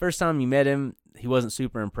yeah, the first time you met him, he wasn't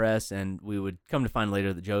super impressed, and we would come to find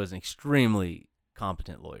later that Joe is an extremely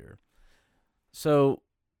competent lawyer. So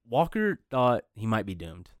Walker thought he might be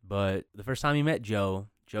doomed, but the first time he met Joe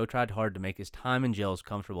tried hard to make his time in jail as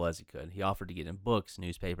comfortable as he could. He offered to get him books,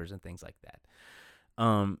 newspapers, and things like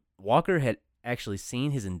that. Walker had actually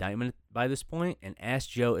seen his indictment by this point and asked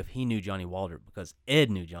Joe if he knew Johnny Waldrop, because Ed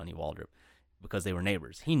knew Johnny Waldrop because they were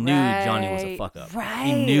neighbors. He knew Johnny was a fuck-up. Right.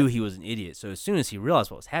 He knew he was an idiot. So as soon as he realized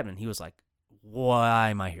what was happening, he was like,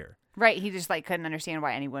 why am I here? Right. He just couldn't understand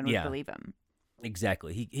why anyone would believe him.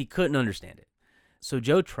 Exactly. He couldn't understand it. So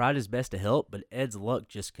Joe tried his best to help, but Ed's luck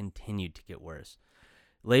just continued to get worse.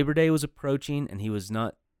 Labor Day was approaching, and he was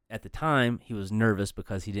nervous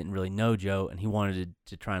because he didn't really know Joe, and he wanted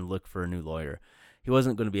to try and look for a new lawyer. He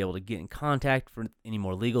wasn't going to be able to get in contact for any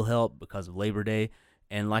more legal help because of Labor Day,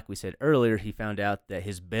 and like we said earlier, he found out that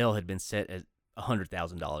his bail had been set at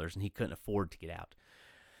 $100,000, and he couldn't afford to get out.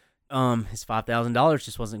 His $5,000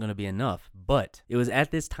 just wasn't going to be enough, but it was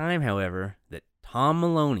at this time, however, that Tom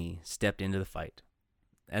Maloney stepped into the fight.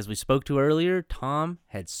 As we spoke to earlier, Tom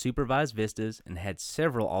had supervised vistas and had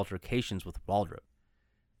several altercations with Waldrop.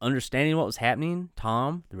 Understanding what was happening,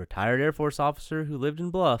 Tom, the retired Air Force officer who lived in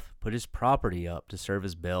Bluff, put his property up to serve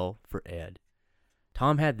as bail for Ed.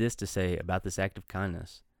 Tom had this to say about this act of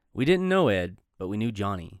kindness. We didn't know Ed, but we knew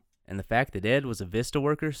Johnny, and the fact that Ed was a Vista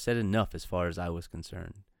worker said enough as far as I was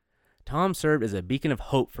concerned. Tom served as a beacon of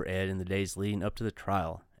hope for Ed in the days leading up to the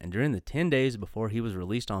trial, and during the 10 days before he was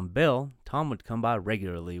released on bail, Tom would come by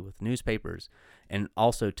regularly with newspapers and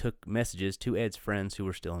also took messages to Ed's friends who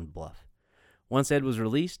were still in Bluff. Once Ed was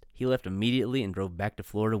released, he left immediately and drove back to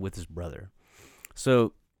Florida with his brother.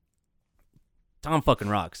 So, Tom fucking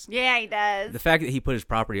rocks. Yeah, he does. The fact that he put his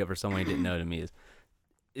property up for someone he didn't know to me is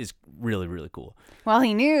is really, really cool. Well,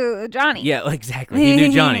 he knew Johnny. Yeah, exactly. He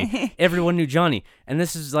knew Johnny. Everyone knew Johnny. And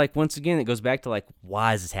this is like, once again, it goes back to like,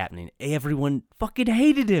 why is this happening? Everyone fucking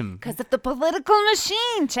hated him. Because of the political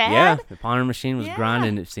machine, Chad. Yeah, the Ponder machine was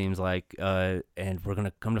grinding, it seems like. And we're going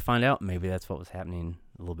to come to find out maybe that's what was happening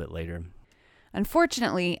a little bit later.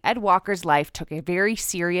 Unfortunately, Ed Walker's life took a very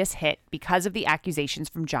serious hit because of the accusations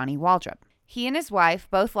from Johnny Waldrop. He and his wife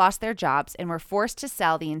both lost their jobs and were forced to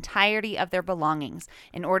sell the entirety of their belongings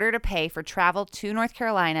in order to pay for travel to North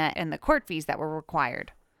Carolina and the court fees that were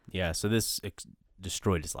required. Yeah, so this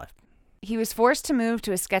destroyed his life. He was forced to move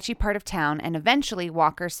to a sketchy part of town, and eventually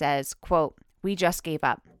Walker says, quote, "We just gave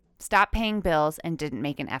up, stopped paying bills, and didn't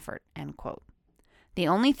make an effort," end quote. The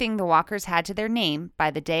only thing the Walkers had to their name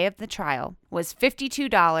by the day of the trial was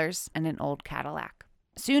 $52 and an old Cadillac.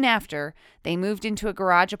 Soon after, they moved into a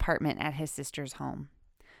garage apartment at his sister's home.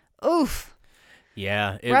 Oof.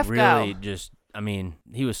 Yeah, it Rough really go. just, I mean,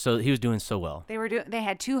 he was doing so well. They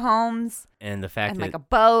had 2 homes And the fact and that like a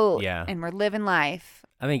boat, yeah. and were living life.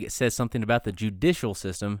 I think it says something about the judicial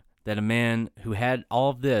system that a man who had all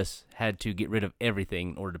of this had to get rid of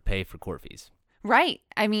everything in order to pay for court fees. Right.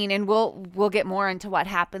 I mean, and we'll get more into what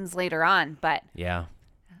happens later on, but Yeah,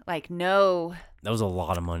 like no that was a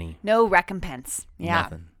lot of money. recompense. Yeah.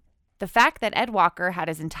 Nothing. The fact that Ed Walker had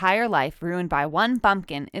his entire life ruined by one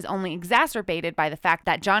bumpkin is only exacerbated by the fact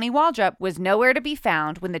that Johnny Waldrop was nowhere to be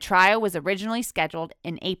found when the trial was originally scheduled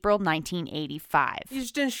in April 1985. He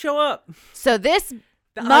just didn't show up. So this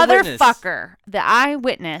The eyewitness. motherfucker, the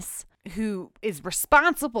eyewitness who is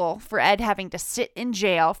responsible for Ed having to sit in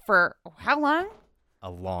jail for how long? A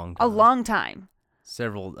long A time. long time.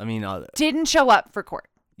 Several, I mean, Didn't show up for court.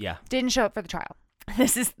 yeah. Didn't show up for the trial.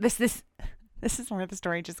 This is where the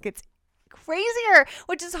story just gets crazier,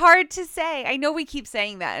 which is hard to say. I know we keep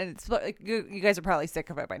saying that, and it's like you guys are probably sick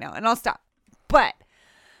of it by now, and I'll stop. But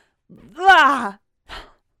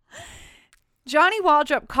Johnny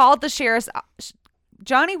Waldrop called the sheriff's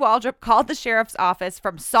office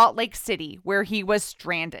from Salt Lake City, where he was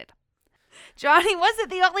stranded. Johnny wasn't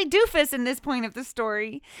the only doofus in this point of the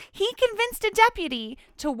story. He convinced a deputy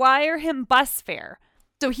to wire him bus fare.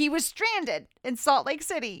 So he was stranded in Salt Lake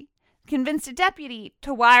City, convinced a deputy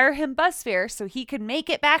to wire him bus fare so he could make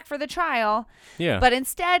it back for the trial. Yeah. But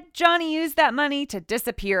instead, Johnny used that money to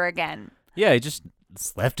disappear again. Yeah, he just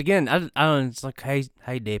left again. I don't know. It's like,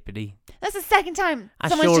 hey, deputy. That's the second time I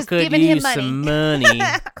someone's sure just could giving him use money. some money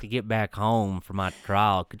to get back home for my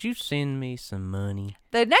trial. Could you send me some money?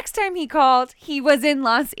 The next time he called, he was in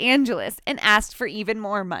Los Angeles and asked for even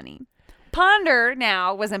more money. Ponder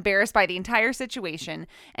now was embarrassed by the entire situation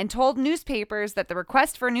and told newspapers that the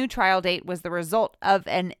request for a new trial date was the result of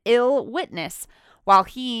an ill witness, while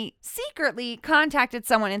he secretly contacted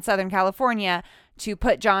someone in Southern California to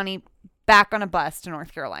put Johnny back on a bus to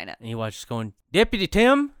North Carolina. And he was just going, Deputy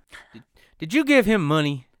Tim, did you give him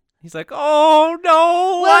money? He's like, oh,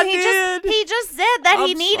 no, Well, I did. he just said that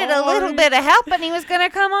he I'm needed a little sorry. bit of help and he was going to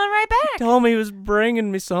come on right back. Told me he was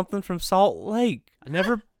bringing me something from Salt Lake. I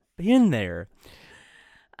never been there.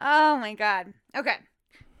 Oh my God. Okay.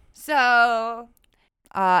 So,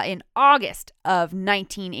 in August of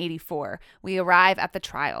 1984, we arrive at the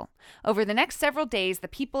trial. Over the next several days, the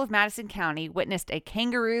people of Madison County witnessed a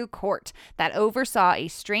kangaroo court that oversaw a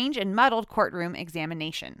strange and muddled courtroom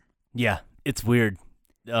examination. Yeah, it's weird.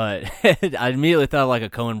 I immediately thought of like a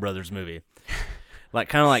Coen Brothers movie. Like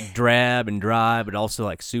kind of like drab and dry, but also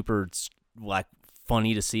like super like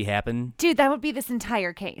funny to see happen. Dude, that would be this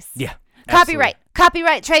entire case. Yeah.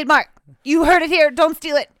 Copyright, trademark. You heard it here. Don't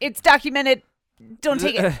steal it. It's documented. Don't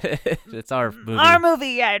take it. It's our movie. Our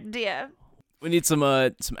movie idea. We need some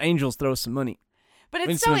angels throw some money. But We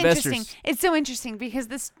need it's so some interesting. investors. It's so interesting because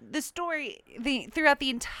this story, throughout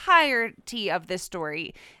the entirety of this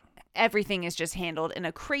story, everything is just handled in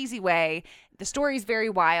a crazy way. The story is very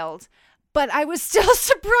wild, but I was still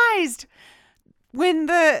surprised when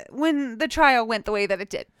the trial went the way that it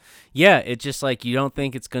did. Yeah, it's just like you don't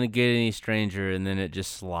think it's gonna get any stranger, and then it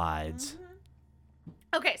just slides.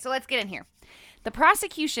 Okay, so let's get in here. The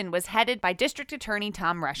prosecution was headed by District Attorney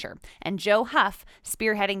Tom Rusher and Joe Huff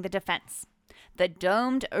spearheading the defense. The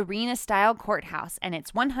domed arena-style courthouse and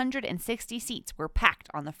its 160 seats were packed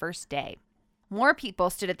on the first day. More people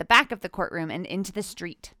stood at the back of the courtroom and into the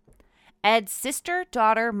street. Ed's sister,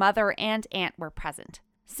 daughter, mother, and aunt were present.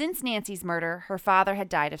 Since Nancy's murder, her father had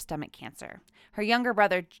died of stomach cancer. Her younger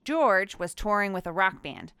brother, George, was touring with a rock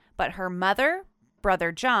band, but her mother,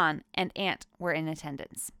 brother John, and aunt were in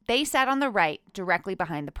attendance. They sat on the right, directly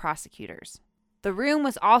behind the prosecutors. The room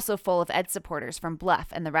was also full of Ed supporters from Bluff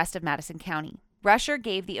and the rest of Madison County. Rusher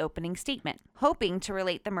gave the opening statement, hoping to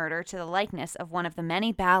relate the murder to the likeness of one of the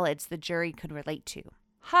many ballads the jury could relate to.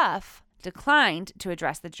 Huff declined to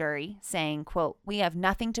address the jury, saying, quote, "We have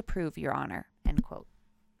nothing to prove, Your Honor," end quote.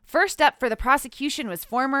 First up for the prosecution was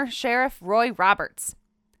former Sheriff Roy Roberts.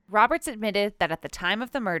 Roberts admitted that at the time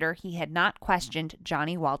of the murder, he had not questioned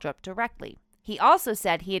Johnny Waldrop directly. He also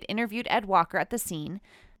said he had interviewed Ed Walker at the scene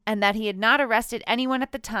and that he had not arrested anyone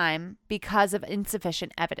at the time because of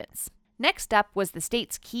insufficient evidence. Next up was the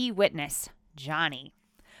state's key witness, Johnny.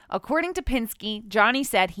 According to Pinsky, Johnny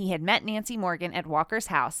said he had met Nancy Morgan at Walker's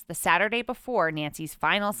house the Saturday before Nancy's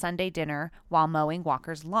final Sunday dinner while mowing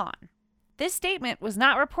Walker's lawn. This statement was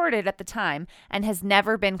not reported at the time and has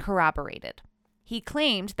never been corroborated. He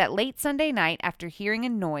claimed that late Sunday night, after hearing a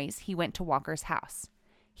noise, he went to Walker's house.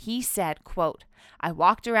 He said, quote, "I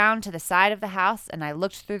walked around to the side of the house and I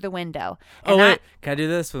looked through the window." Oh, wait. Can I do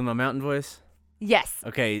this with my mountain voice? Yes.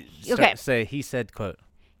 Okay. Okay. Say, he said, quote.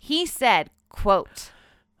 He said, quote,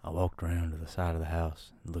 "I walked around to the side of the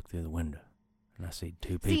house and looked through the window, and I see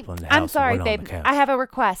two people in the house. I'm sorry, and one babe. on the couch." I have a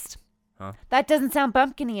request. Huh? That doesn't sound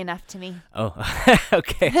bumpkin-y enough to me. Oh,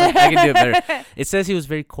 okay. I can do it better. It says he was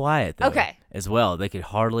very quiet, though. Okay. As well. They could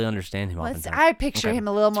hardly understand him oftentimes. I picture Okay. him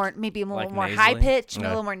a little more, maybe a little Like more nasally? high-pitched, Okay. a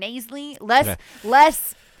little more nasally,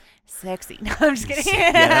 less sexy. No, I'm just kidding.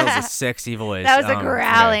 Yeah, that was a sexy voice. That was a Okay.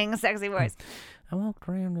 growling, sexy voice. I walked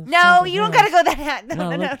around to the side No, of the you don't house. gotta go that. No, And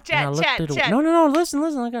I no, looked- chat, and I looked chat, through the- chat. No, listen,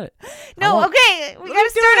 I got it. No, okay, we Let gotta me do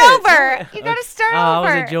start it. over. You gotta start I was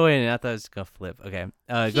over. enjoying it. I thought it was going to flip. Okay,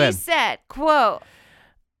 go He ahead. said, quote,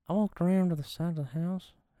 I walked around to the side of the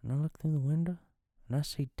house, and I looked through the window, and I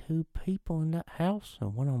see two people in that house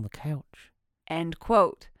and one on the couch. end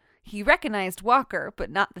quote. He recognized Walker, but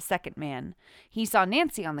not the second man. He saw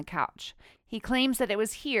Nancy on the couch. He claims that it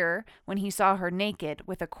was here when he saw her naked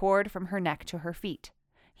with a cord from her neck to her feet.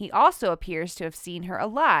 He also appears to have seen her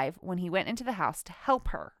alive when he went into the house to help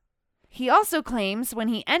her. He also claims when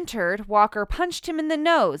he entered, Walker punched him in the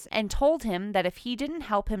nose and told him that if he didn't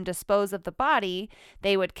help him dispose of the body,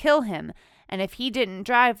 they would kill him, and if he didn't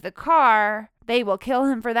drive the car, they will kill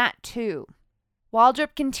him for that too.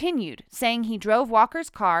 Waldrop continued, saying he drove Walker's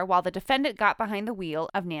car while the defendant got behind the wheel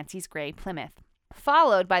of Nancy's gray Plymouth,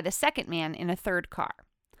 followed by the second man in a third car.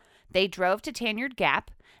 They drove to Tanyard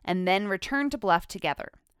Gap and then returned to Bluff together.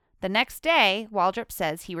 The next day, Waldrop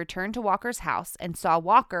says he returned to Walker's house and saw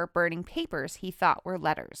Walker burning papers he thought were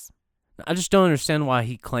letters. I just don't understand why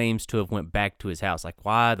he claims to have went back to his house. Like,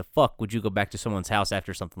 why the fuck would you go back to someone's house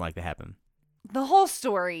after something like that happened? The whole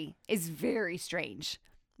story is very strange.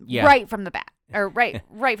 Yeah. Right from the bat. Or right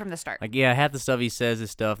from the start. Like, yeah, half the stuff he says is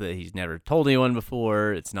stuff that he's never told anyone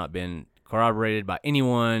before. It's not been corroborated by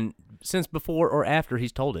anyone since before or after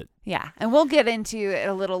he's told it. Yeah, and we'll get into it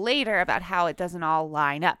a little later about how it doesn't all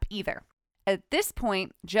line up either. At this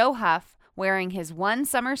point, Joe Huff, wearing his one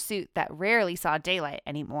summer suit that rarely saw daylight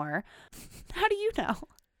anymore. How do you know?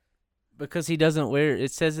 Because he doesn't wear,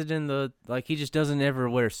 it says it in the, like, he just doesn't ever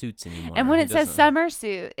wear suits anymore. And when He it says doesn't- summer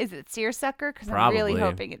suit, is it seersucker? Because I'm really Probably.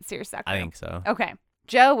 hoping it's seersucker. I think so. Okay.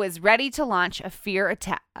 Joe was ready to launch a fierce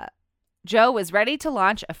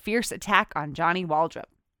attack on Johnny Waldrop.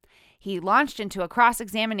 He launched into a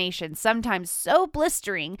cross-examination, sometimes so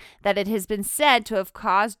blistering that it has been said to have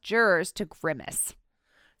caused jurors to grimace.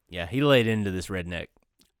 Yeah, he laid into this redneck.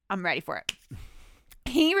 I'm ready for it.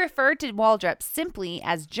 He referred to Waldrop simply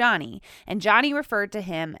as Johnny, and Johnny referred to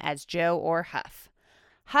him as Joe or Huff.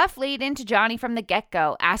 Huff laid into Johnny from the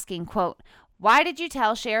get-go, asking, quote, "Why did you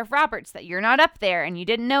tell Sheriff Roberts that you're not up there and you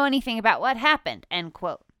didn't know anything about what happened?" End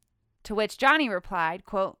quote. To which Johnny replied,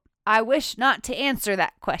 quote, "I wish not to answer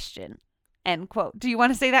that question." End quote. Do you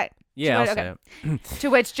want to say that? Yeah, I'll Okay. say it. To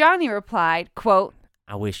which Johnny replied, quote,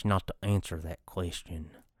 I wish not to answer that question.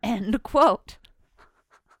 end quote.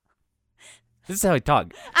 This is how he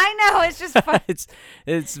talked. I know, it's just fun.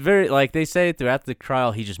 It's very, like, they say throughout the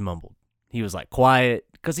trial, he just mumbled. He was, like, quiet,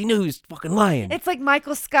 because he knew he was fucking lying. It's like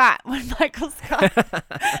Michael Scott. When Michael Scott... You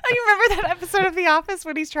remember that episode of The Office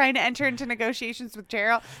when he's trying to enter into negotiations with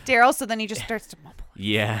Daryl, so then he just starts to mumble.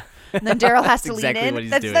 Yeah. And then Daryl has to That's lean exactly in. what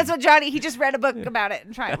he's That's doing. what Johnny... He just read a book about it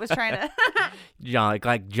and was trying to...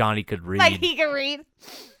 Like Johnny could read. like he can read.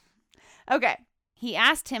 Okay. He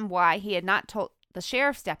asked him why he had not told the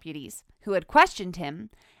sheriff's deputies, who had questioned him,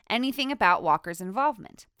 anything about Walker's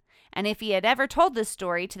involvement, and if he had ever told this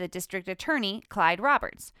story to the district attorney, Clyde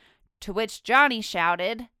Roberts, to which Johnny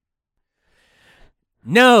shouted,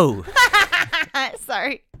 No!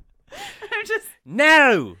 sorry. I'm just,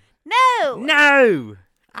 No! no! No!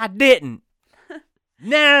 I didn't.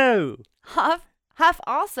 No! Huff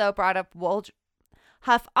also brought up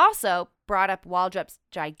Huff also brought up Waldrop's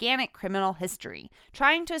gigantic criminal history,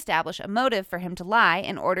 trying to establish a motive for him to lie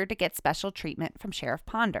in order to get special treatment from Sheriff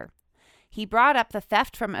Ponder. He brought up the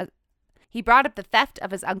theft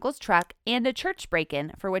of his uncle's truck and a church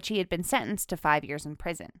break-in for which he had been sentenced to 5 years in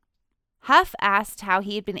prison. Huff asked how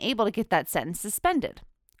he had been able to get that sentence suspended.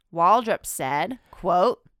 Waldrop said,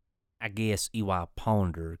 quote, I guess E.Y.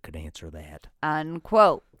 Ponder could answer that.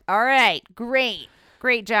 Unquote. All right, great.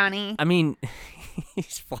 Great, Johnny. I mean,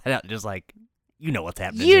 he's flat out just like, you know what's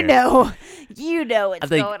happening You here. know what's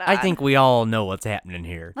going on. I think we all know what's happening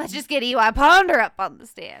here. Let's just get E.Y. Ponder up on the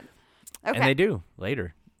stand. Okay. And they do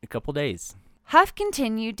later, a couple days. Huff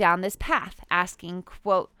continued down this path, asking,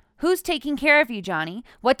 quote, who's taking care of you, Johnny?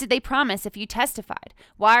 What did they promise if you testified?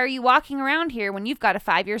 Why are you walking around here when you've got a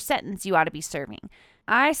 5-year sentence you ought to be serving?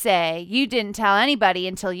 I say you didn't tell anybody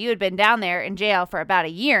until you had been down there in jail for about a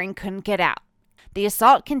year and couldn't get out. The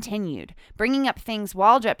assault continued, bringing up things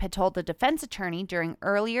Waldrop had told the defense attorney during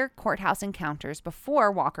earlier courthouse encounters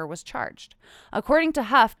before Walker was charged. According to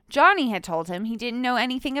Huff, Johnny had told him he didn't know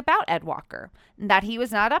anything about Ed Walker, and that he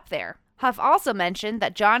was not up there. Huff also mentioned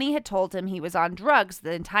that Johnny had told him he was on drugs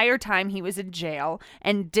the entire time he was in jail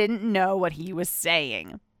and didn't know what he was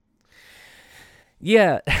saying.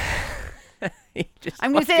 Yeah.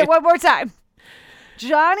 I'm going to say it one more time.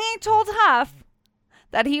 Johnny told Huff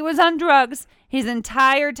that he was on drugs his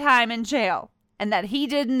entire time in jail and that he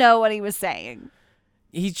didn't know what he was saying.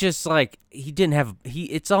 He's just like,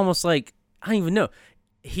 it's almost like, I don't even know.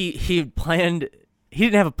 He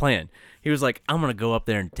didn't have a plan. He was like, I'm going to go up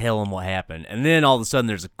there and tell him what happened. And then all of a sudden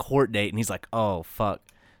there's a court date and he's like, oh, fuck.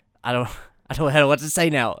 I don't know what to say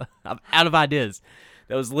now. I'm out of ideas.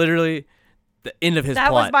 That was literally the end of his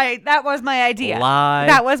plot. That was my idea. Lie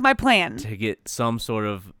that was my plan. to get some sort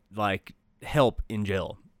of like help in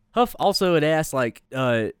jail. Huff also had asked, like,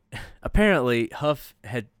 apparently Huff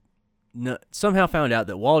had somehow found out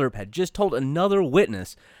that Waldrop had just told another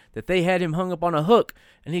witness that they had him hung up on a hook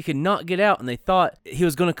and he could not get out, and they thought he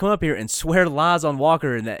was going to come up here and swear lies on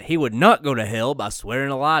Walker and that he would not go to hell by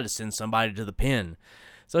swearing a lie to send somebody to the pen.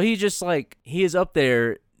 So he's just like, he is up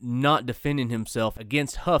there not defending himself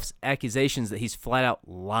against Huff's accusations that he's flat out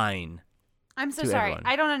lying. I'm so sorry.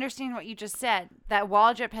 Everyone. I don't understand what you just said. That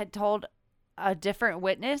Waldrop had told a different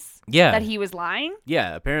witness that he was lying?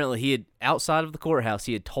 Yeah, apparently he had, outside of the courthouse,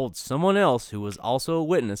 he had told someone else who was also a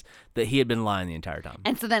witness that he had been lying the entire time.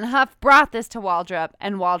 And so then Huff brought this to Waldrop,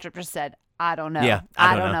 and Waldrop just said, I don't know. Yeah,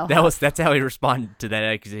 I don't know. Huff. That's how he responded to that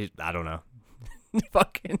accusation. I don't know.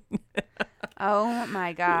 Fucking. Oh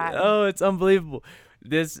my God. Oh, it's unbelievable.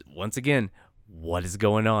 This, once again, what is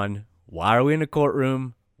going on? Why are we in a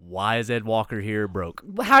courtroom? Why is Ed Walker here broke?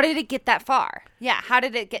 How did it get that far? Yeah, how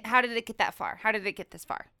did it get that far? How did it get this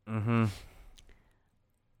far? Mm-hmm.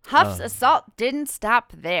 Huff's assault didn't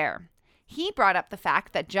stop there. He brought up the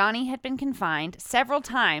fact that Johnny had been confined several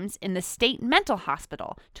times in the state mental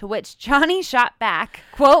hospital, to which Johnny shot back,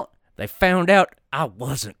 quote, They found out I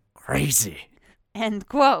wasn't crazy. End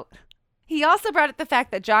quote. He also brought up the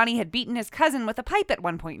fact that Johnny had beaten his cousin with a pipe at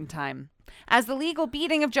one point in time. As the legal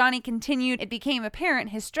beating of Johnny continued, it became apparent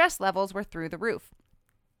his stress levels were through the roof.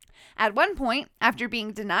 At one point, after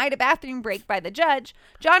being denied a bathroom break by the judge,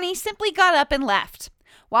 Johnny simply got up and left.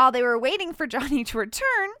 While they were waiting for Johnny to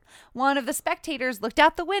return, one of the spectators looked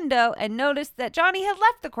out the window and noticed that Johnny had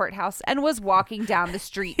left the courthouse and was walking down the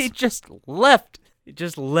street. He just left.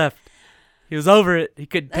 He was over it. He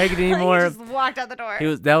couldn't take it anymore. He just walked out the door.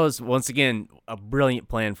 That was, once again, a brilliant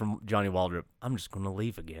plan from Johnny Waldrop. I'm just going to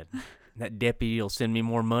leave again. That deputy will send me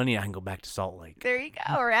more money. I can go back to Salt Lake. There you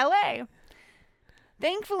go, or L.A.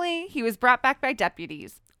 Thankfully, he was brought back by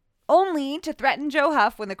deputies, only to threaten Joe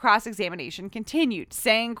Huff when the cross-examination continued,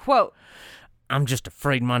 saying, quote, I'm just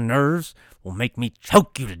afraid my nerves will make me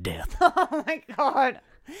choke you to death. Oh, my God.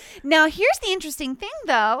 Now, here's the interesting thing,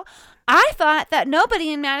 though. I thought that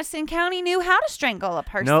nobody in Madison County knew how to strangle a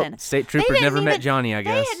person. Nope, state troopers never met Johnny, I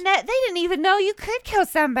guess. They didn't even know you could kill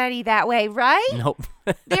somebody that way, right? Nope.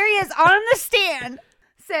 There he is on the stand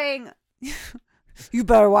saying, you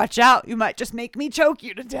better watch out. You might just make me choke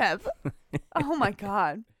you to death. Oh, my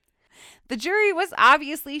God. The jury was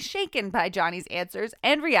obviously shaken by Johnny's answers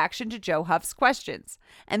and reaction to Joe Huff's questions,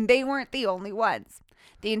 and they weren't the only ones.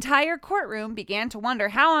 The entire courtroom began to wonder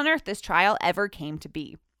how on earth this trial ever came to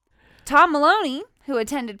be. Tom Maloney, who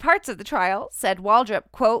attended parts of the trial, said Waldrop,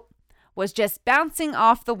 quote, was just bouncing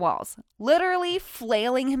off the walls, literally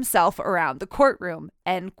flailing himself around the courtroom,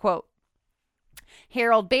 end quote.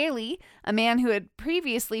 Harold Bailey, a man who had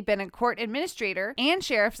previously been a court administrator and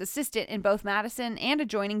sheriff's assistant in both Madison and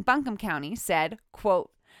adjoining Buncombe County, said,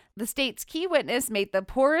 quote, The state's key witness made the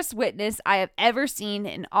poorest witness I have ever seen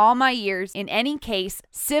in all my years in any case,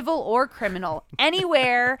 civil or criminal,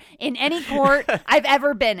 anywhere, in any court I've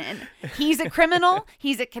ever been in. He's a criminal.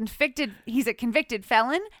 He's a convicted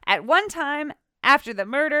felon. At one time, after the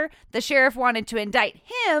murder, the sheriff wanted to indict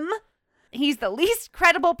him. He's the least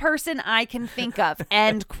credible person I can think of.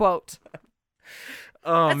 End quote.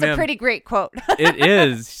 Oh, That's man. a pretty great quote. It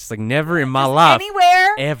is. It's like never in my Just life.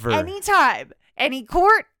 anywhere, ever. anytime, any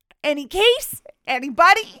court, any case,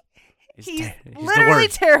 anybody. He's literally the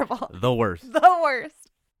worst. terrible. The worst. The worst.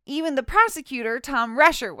 Even the prosecutor, Tom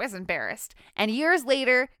Rescher, was embarrassed, and years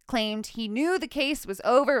later claimed he knew the case was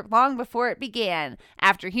over long before it began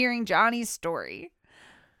after hearing Johnny's story.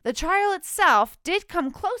 The trial itself did come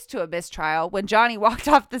close to a mistrial when Johnny walked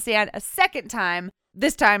off the stand a second time.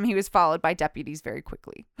 This time he was followed by deputies very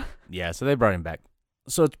quickly. Yeah, so they brought him back.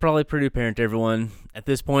 So it's probably pretty apparent to everyone. At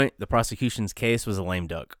this point, the prosecution's case was a lame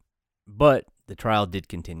duck. But the trial did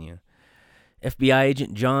continue. FBI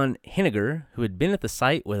agent John Henniger, who had been at the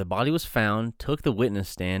site where the body was found, took the witness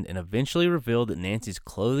stand and eventually revealed that Nancy's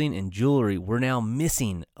clothing and jewelry were now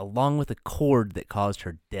missing, along with a cord that caused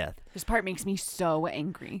her death. This part makes me so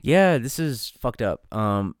angry. Yeah, this is fucked up.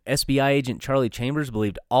 SBI agent Charlie Chambers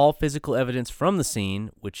believed all physical evidence from the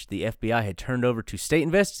scene, which the FBI had turned over to state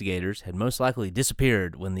investigators, had most likely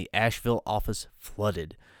disappeared when the Asheville office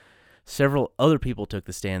flooded. Several other people took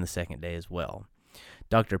the stand the second day as well.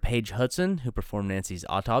 Dr. Paige Hudson, who performed Nancy's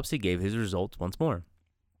autopsy, gave his results once more.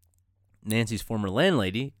 Nancy's former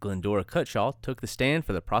landlady, Glendora Cutshaw, took the stand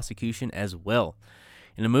for the prosecution as well.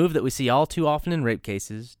 In a move that we see all too often in rape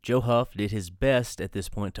cases, Joe Huff did his best at this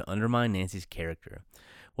point to undermine Nancy's character.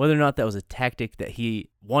 Whether or not that was a tactic that he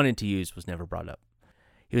wanted to use was never brought up.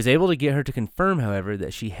 He was able to get her to confirm, however,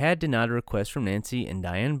 that she had denied a request from Nancy and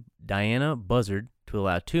Diana Buzzard to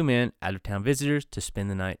allow two men, out-of-town visitors, to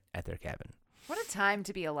spend the night at their cabin. What a time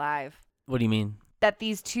to be alive. What do you mean? That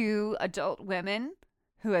these two adult women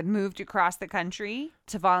who had moved across the country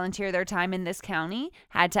to volunteer their time in this county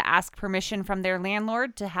had to ask permission from their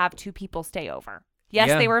landlord to have two people stay over. Yes,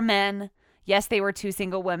 Yeah. They were men. Yes, they were two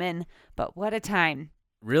single women. But what a time.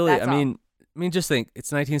 Really? That's I mean, just think.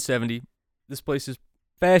 It's 1970. This place is,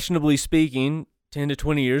 fashionably speaking, 10 to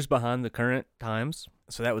 20 years behind the current times.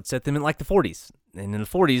 So that would set them in like the 40s. And in the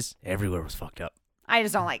 40s, everywhere was fucked up. I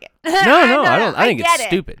just don't like it. No, I don't. I think it's it.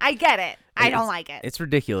 stupid. I get it. I don't like it. It's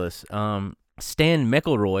ridiculous. Stan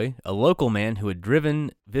McElroy, a local man who had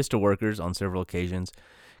driven Vista workers on several occasions,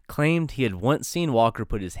 claimed he had once seen Walker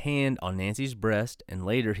put his hand on Nancy's breast, and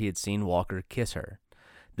later he had seen Walker kiss her.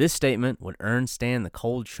 This statement would earn Stan the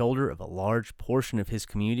cold shoulder of a large portion of his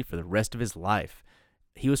community for the rest of his life.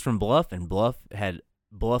 He was from Bluff, and Bluff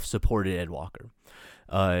supported Ed Walker.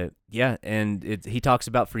 He talks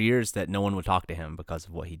about for years that no one would talk to him because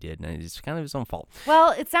of what he did, and it's kind of his own fault.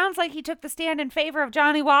 Well, it sounds like he took the stand in favor of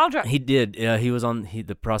Johnny Waldrop. He did. He was on.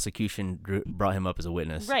 The prosecution brought him up as a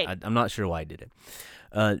witness. Right. I'm not sure why he did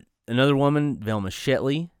it. Another woman, Velma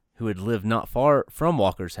Shetley, who had lived not far from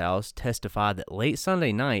Walker's house, testified that late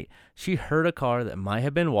Sunday night she heard a car that might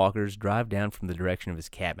have been Walker's drive down from the direction of his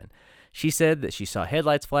cabin. She said that she saw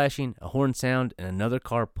headlights flashing, a horn sound, and another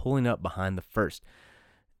car pulling up behind the first.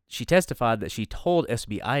 She testified that she told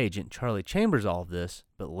SBI agent Charlie Chambers all of this,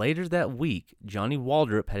 but later that week, Johnny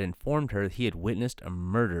Waldrop had informed her that he had witnessed a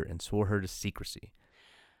murder and swore her to secrecy.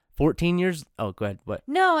 14 years... Oh, go ahead. What?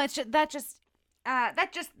 No, it's just,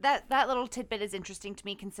 that little tidbit is interesting to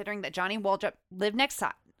me, considering that Johnny Waldrop lived next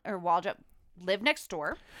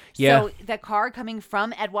door. Yeah. So the car coming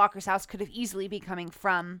from Ed Walker's house could have easily been coming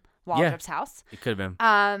from Waldrop's house. It could have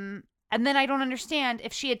been. And then I don't understand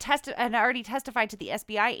if she had already testified to the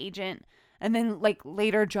SBI agent, and then like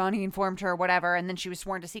later Johnny informed her or whatever, and then she was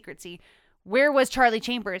sworn to secrecy. Where was Charlie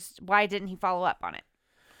Chambers? Why didn't he follow up on it?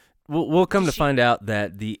 We'll come to find out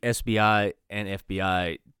that the SBI and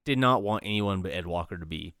FBI did not want anyone but Ed Walker to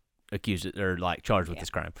be accused or like charged with this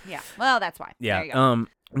crime. Yeah. Well, that's why. Yeah. There you go.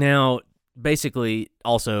 Now, basically,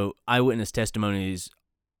 also eyewitness testimonies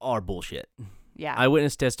are bullshit. Yeah.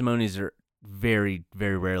 Eyewitness testimonies are very,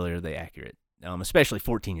 very rarely are they accurate, especially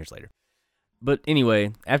 14 years later. But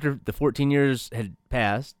anyway, after the 14 years had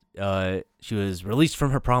passed, she was released from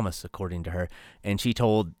her promise, according to her, and she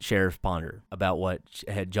told Sheriff Ponder about what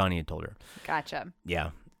Johnny had told her. Gotcha. Yeah.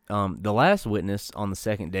 The last witness on the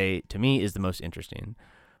second day, to me, is the most interesting.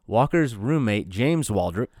 Walker's roommate, James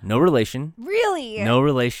Waldrop, no relation. Really? No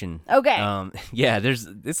relation. Okay. Yeah,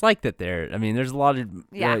 it's like that there. I mean, there's a lot of,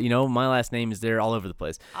 my last name is there all over the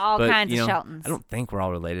place. All kinds of Sheltons. I don't think we're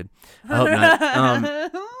all related. I hope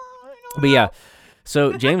not. But yeah,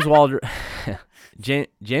 so James Waldrop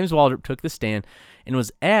took the stand and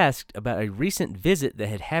was asked about a recent visit that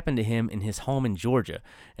had happened to him in his home in Georgia.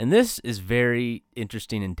 And this is very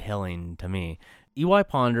interesting and telling to me. E.Y.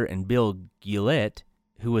 Ponder and Bill Gillette,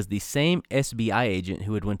 who was the same SBI agent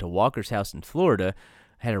who had went to Walker's house in Florida,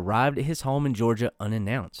 had arrived at his home in Georgia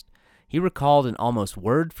unannounced. He recalled an almost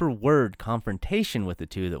word-for-word confrontation with the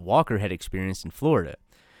two that Walker had experienced in Florida.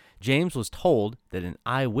 James was told that an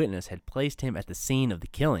eyewitness had placed him at the scene of the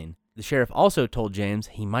killing. The sheriff also told James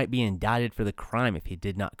he might be indicted for the crime if he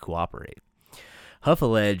did not cooperate. Huff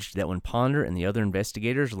alleged that when Ponder and the other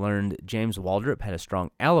investigators learned James Waldrop had a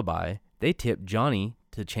strong alibi, they tipped Johnny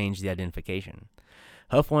to change the identification.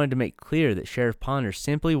 Huff wanted to make clear that Sheriff Ponder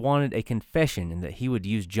simply wanted a confession and that he would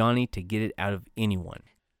use Johnny to get it out of anyone.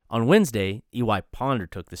 On Wednesday, E.Y. Ponder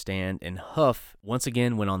took the stand, and Huff once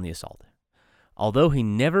again went on the assault. Although he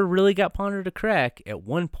never really got Ponder to crack, at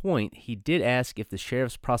one point he did ask if the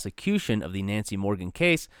sheriff's prosecution of the Nancy Morgan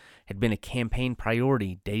case had been a campaign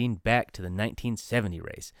priority dating back to the 1970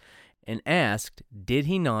 race, and asked did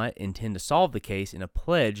he not intend to solve the case in a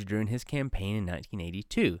pledge during his campaign in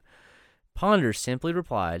 1982. Ponder simply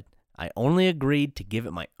replied, "I only agreed to give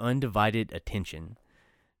it my undivided attention."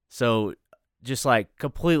 So, just like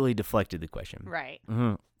completely deflected the question. Right.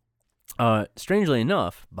 Mm-hmm. Strangely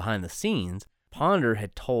enough, behind the scenes, Ponder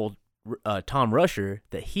had told Tom Rusher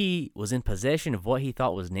that he was in possession of what he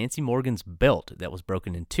thought was Nancy Morgan's belt that was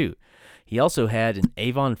broken in two. He also had an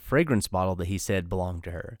Avon fragrance bottle that he said belonged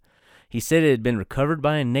to her. He said it had been recovered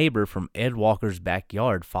by a neighbor from Ed Walker's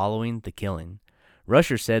backyard following the killing.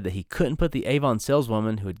 Rusher said that he couldn't put the Avon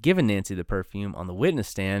saleswoman who had given Nancy the perfume on the witness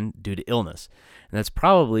stand due to illness. And that's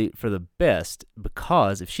probably for the best,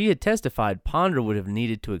 because if she had testified, Ponder would have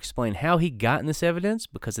needed to explain how he got in this evidence,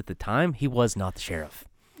 because at the time, he was not the sheriff.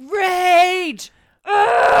 Rage!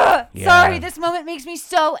 Ugh! Yeah. Sorry, this moment makes me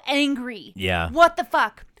so angry. Yeah. What the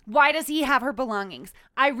fuck? Why does he have her belongings?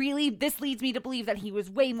 This leads me to believe that he was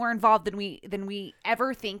way more involved than we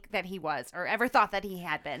ever think that he was, or ever thought that he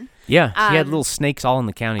had been. Yeah, he had little snakes all in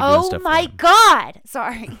the county doing stuff. Oh my God!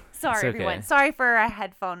 Sorry, okay. everyone. Sorry for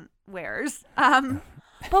headphone wearers. But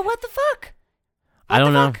what the fuck? I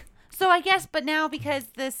don't know. So I guess, but now because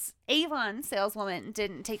this Avon saleswoman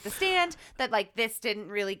didn't take the stand, that like this didn't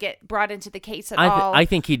really get brought into the case at all. I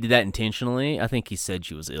think he did that intentionally. I think he said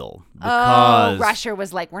she was ill. Because, Rusher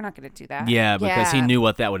was like, we're not going to do that. Yeah, because he knew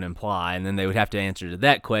what that would imply, and then they would have to answer to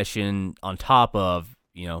that question on top of,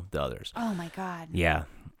 the others. Oh my God. Yeah.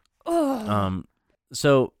 Ugh.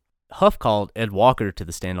 So Huff called Ed Walker to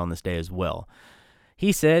the stand on this day as well.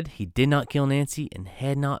 He said he did not kill Nancy and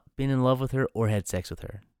had not been in love with her or had sex with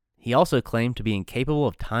her. He also claimed to be incapable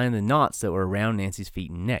of tying the knots that were around Nancy's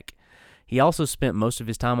feet and neck. He also spent most of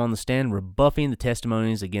his time on the stand rebuffing the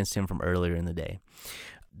testimonies against him from earlier in the day.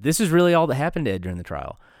 This is really all that happened to Ed during the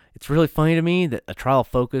trial. It's really funny to me that a trial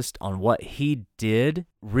focused on what he did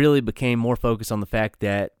really became more focused on the fact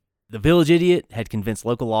that the village idiot had convinced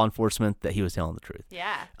local law enforcement that he was telling the truth.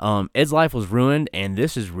 Yeah. Ed's life was ruined, and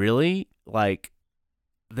this is really,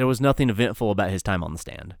 there was nothing eventful about his time on the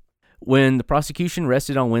stand. When the prosecution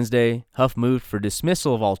rested on Wednesday, Huff moved for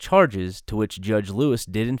dismissal of all charges, to which Judge Lewis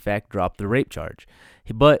did in fact drop the rape charge.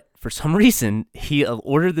 But for some reason, he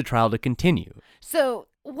ordered the trial to continue. So,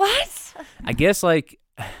 what? I guess,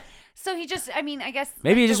 So he just, I guess...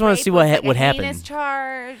 maybe he just wanted to see what happened. Heinous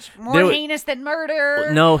charge, more heinous than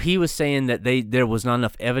murder. No, he was saying that there was not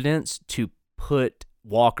enough evidence to put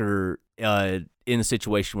Walker in a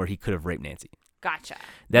situation where he could have raped Nancy. Gotcha.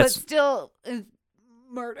 But still...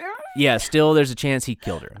 murder? Yeah, still there's a chance he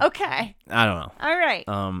killed her. Okay. I don't know. All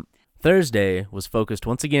right. Thursday was focused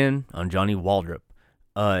once again on Johnny Waldrop.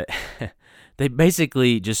 They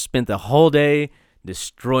basically just spent the whole day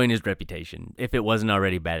destroying his reputation, if it wasn't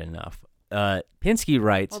already bad enough. Pinsky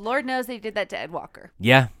writes... well, Lord knows they did that to Ed Walker.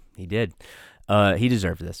 Yeah, he did. He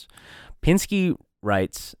deserved this. Pinsky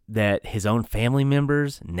writes that his own family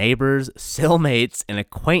members, neighbors, cellmates, and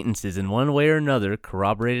acquaintances in one way or another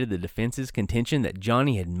corroborated the defense's contention that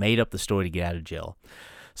Johnny had made up the story to get out of jail.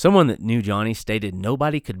 Someone that knew Johnny stated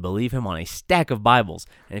nobody could believe him on a stack of Bibles.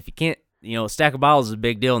 And if you can't, a stack of Bibles is a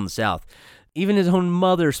big deal in the South. Even his own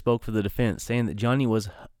mother spoke for the defense, saying that Johnny was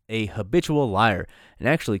a habitual liar and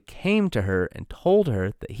actually came to her and told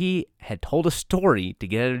her that he had told a story to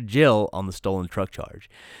get out of jail on the stolen truck charge.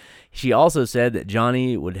 She also said that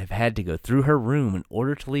Johnny would have had to go through her room in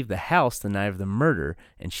order to leave the house the night of the murder,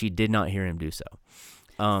 and she did not hear him do so.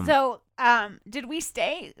 Did we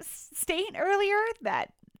state earlier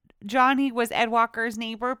that Johnny was Ed Walker's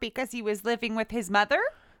neighbor because he was living with his mother?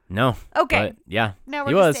 No. Okay. Yeah. Now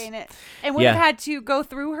we're just saying it. And would have had to go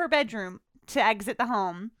through her bedroom to exit the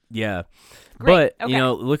home. Yeah. Great. But, Okay.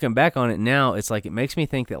 looking back on it now, it's like it makes me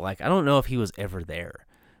think that, like, I don't know if he was ever there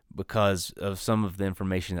because of some of the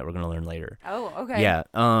information that we're going to learn later. Oh, okay. Yeah.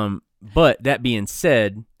 But that being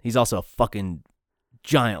said, he's also a fucking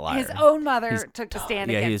giant liar. His own mother took the stand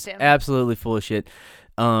against him. Absolutely full of shit.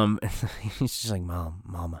 He's just like,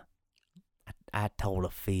 Mama, I told a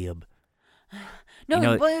fib. No, You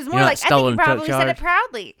know- well, it was you more know like, that I think stolen he truck probably said it charge?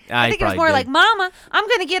 proudly. Ah, I he think it was probably more did. like, Mama, I'm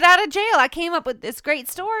going to get out of jail. I came up with this great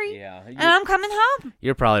story, Yeah. and I'm coming home.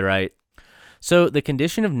 You're probably right. So the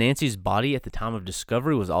condition of Nancy's body at the time of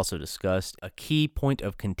discovery was also discussed, a key point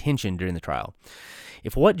of contention during the trial.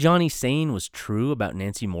 If what Johnny's saying was true about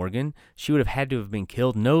Nancy Morgan, she would have had to have been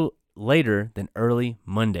killed no later than early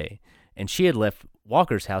Monday, and she had left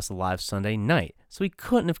Walker's house alive Sunday night, so he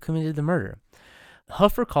couldn't have committed the murder.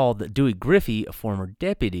 Huff recalled that Dewey Griffey, a former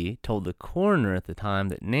deputy, told the coroner at the time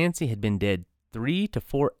that Nancy had been dead 3 to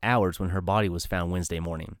 4 hours when her body was found Wednesday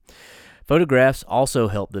morning. Photographs also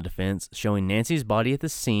helped the defense, showing Nancy's body at the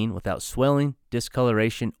scene without swelling,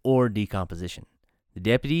 discoloration, or decomposition. The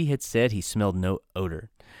deputy had said he smelled no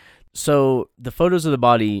odor. So the photos of the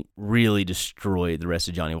body really destroyed the rest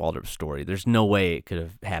of Johnny Waldrop's story. There's no way it could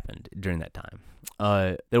have happened during that time.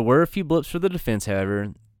 There were a few blips for the defense,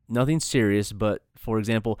 however. Nothing serious, but, for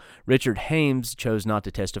example, Richard Hames chose not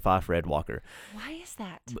to testify for Ed Walker. Why is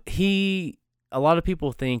that? A lot of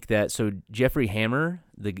people think that, so Jeffrey Hammer,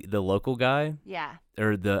 the local guy, Yeah.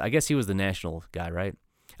 or I guess he was the national guy, right?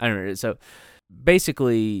 I don't know. So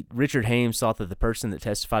basically, Richard Hames thought that the person that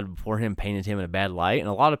testified before him painted him in a bad light, and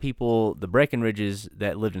a lot of people, the Breckenridges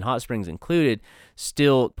that lived in Hot Springs included,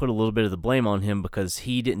 still put a little bit of the blame on him because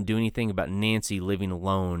he didn't do anything about Nancy living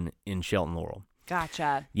alone in Shelton Laurel.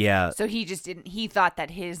 Gotcha. Yeah. So he just didn't, he thought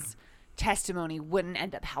that his testimony wouldn't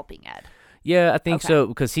end up helping Ed. Yeah, I think Okay. so,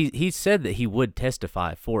 because he said that he would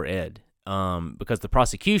testify for Ed, because the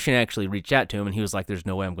prosecution actually reached out to him, and he was like, there's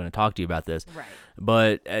no way I'm going to talk to you about this. Right.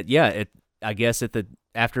 But, I guess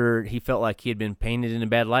after he felt like he had been painted in a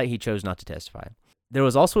bad light, he chose not to testify. There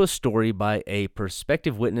was also a story by a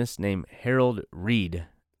prospective witness named Harold Reed.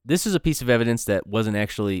 This is a piece of evidence that wasn't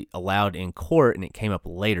actually allowed in court, and it came up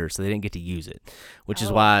later, so they didn't get to use it, which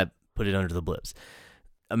is why I put it under the blips.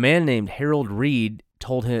 A man named Harold Reed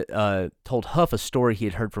told Huff a story he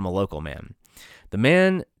had heard from a local man. The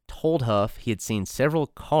man told Huff he had seen several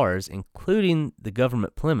cars, including the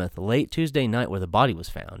government Plymouth, late Tuesday night where the body was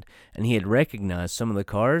found, and he had recognized some of the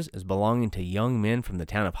cars as belonging to young men from the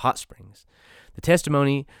town of Hot Springs. The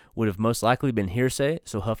testimony would have most likely been hearsay,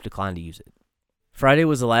 so Huff declined to use it. Friday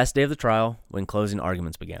was the last day of the trial when closing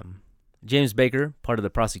arguments began. James Baker, part of the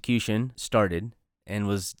prosecution, started and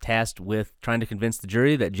was tasked with trying to convince the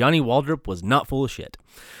jury that Johnny Waldrop was not full of shit.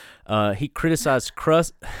 He criticized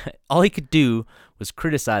all he could do was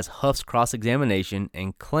criticize Huff's cross-examination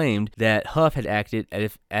and claimed that Huff had acted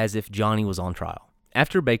as if Johnny was on trial.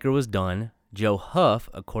 After Baker was done, Joe Huff,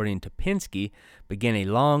 according to Penske, began a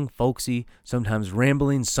long, folksy, sometimes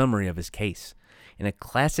rambling summary of his case. In a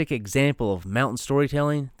classic example of mountain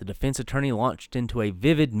storytelling, the defense attorney launched into a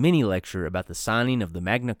vivid mini-lecture about the signing of the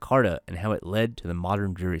Magna Carta and how it led to the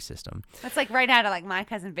modern jury system. That's like right out of like My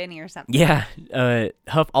Cousin Vinny or something. Yeah,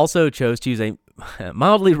 Huff also chose to use a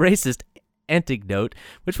mildly racist anecdote,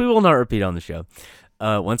 which we will not repeat on the show.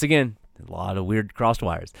 Once again, a lot of weird crossed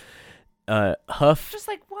wires. Huff... Just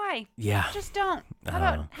like, why? Yeah. Just don't.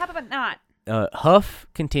 How about not? Huff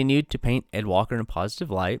continued to paint Ed Walker in a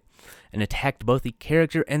positive light and attacked both the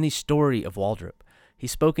character and the story of Waldrop. He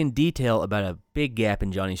spoke in detail about a big gap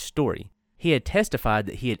in Johnny's story. He had testified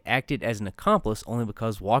that he had acted as an accomplice only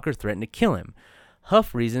because Walker threatened to kill him.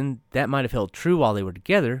 Huff reasoned that might have held true while they were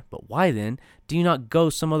together, but why then do you not go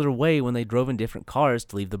some other way when they drove in different cars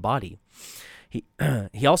to leave the body?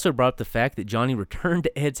 He also brought up the fact that Johnny returned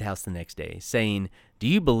to Ed's house the next day, saying, "Do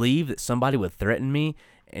you believe that somebody would threaten me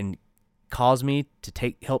and cause me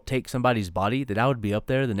to help take somebody's body, that I would be up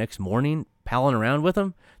there the next morning palling around with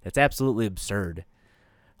them? That's absolutely absurd."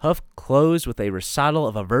 Huff closed with a recital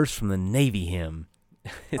of a verse from the Navy hymn.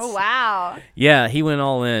 Oh, wow. Yeah, he went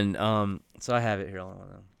all in. So I have it here.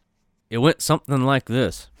 It went something like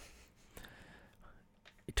this.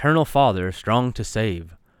 Eternal Father, strong to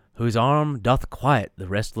save, whose arm doth quiet the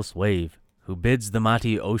restless wave, who bids the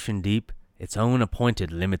mighty ocean deep its own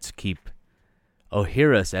appointed limits keep. Oh,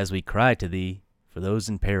 hear us as we cry to thee for those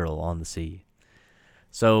in peril on the sea.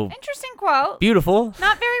 So Interesting quote. beautiful.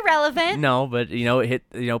 Not very relevant. No, but it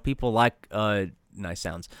hit. People like nice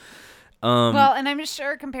sounds. Well, and I'm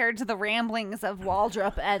sure compared to the ramblings of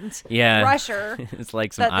Waldrop and Yeah, Rusher, it's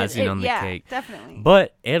like some icing on the cake. Yeah, definitely.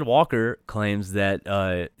 But Ed Walker claims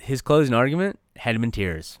that his closing argument had him in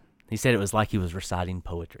tears. He said it was like he was reciting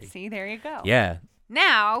poetry. See, there you go. Yeah.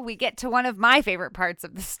 Now we get to one of my favorite parts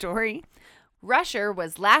of the story. Rusher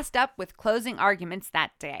was last up with closing arguments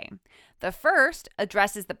that day. The first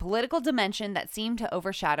addresses the political dimension that seemed to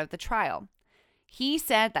overshadow the trial. He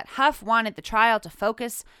said that Huff wanted the trial to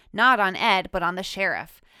focus not on Ed, but on the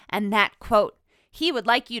sheriff, and that, quote, he would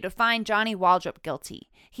like you to find Johnny Waldrop guilty.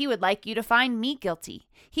 He would like you to find me guilty.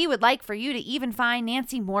 He would like for you to even find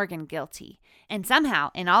Nancy Morgan guilty. And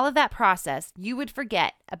somehow, in all of that process, you would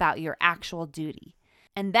forget about your actual duty.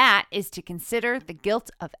 And that is to consider the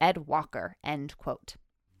guilt of Ed Walker, end quote.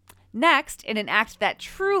 Next, in an act that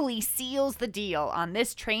truly seals the deal on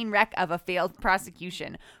this train wreck of a failed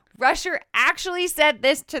prosecution, Rusher actually said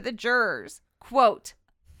this to the jurors, quote,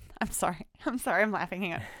 I'm sorry, I'm laughing,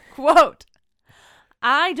 hang on. Quote,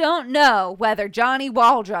 I don't know whether Johnny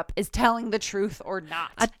Waldrop is telling the truth or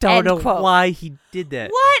not. I don't know why he did that.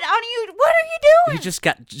 What are you doing? He just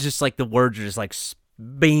got, just like the words are just like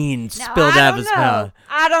being spilled out of his mouth.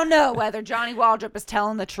 I don't know whether Johnny Waldrop is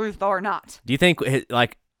telling the truth or not. Do you think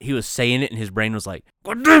like he was saying it and his brain was like,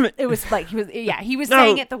 God damn it? It was like he was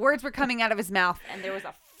saying it. The words were coming out of his mouth and there was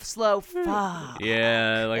a slow fuck.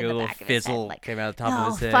 Yeah, like a little fizzle like, came out of the top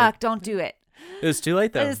of his head. Fuck, don't do it. It was too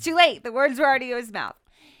late, though. It was too late. The words were already in his mouth.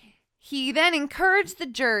 He then encouraged the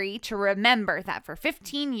jury to remember that for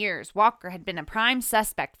 15 years, Walker had been a prime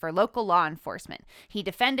suspect for local law enforcement. He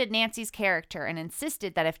defended Nancy's character and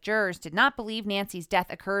insisted that if jurors did not believe Nancy's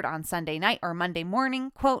death occurred on Sunday night or Monday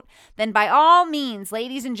morning, quote, then by all means,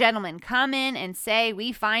 ladies and gentlemen, come in and say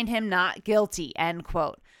we find him not guilty, end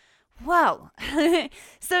quote. Whoa.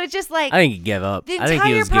 So it's just like, I think he gave up. The I think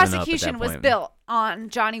he entire was giving up at prosecution that was point. built on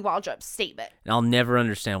Johnny Waldrop's statement. And I'll never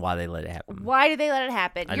understand why they let it happen. Why did they let it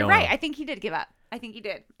happen? I You're don't right. know. I think he did give up. I think he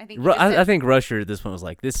did. I think Rusher at this point was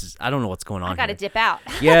like, "This is I don't know what's going on. I got to here." dip out.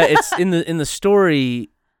 Yeah, it's in the story.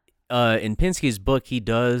 In Penske's book, he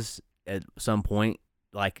does at some point,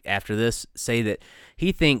 like after this, say that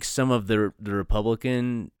he thinks some of the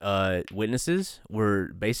Republican witnesses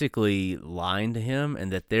were basically lying to him,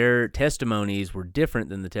 and that their testimonies were different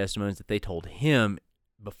than the testimonies that they told him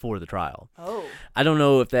before the trial. Oh. I don't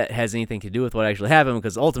know if that has anything to do with what actually happened,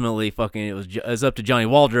 because ultimately fucking it was up to Johnny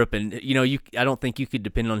Waldrop, and I don't think you could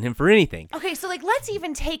depend on him for anything. Okay, so like let's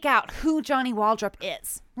even take out who Johnny Waldrop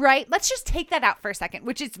is, right? Let's just take that out for a second,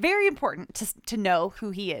 which is very important to know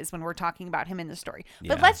who he is when we're talking about him in the story.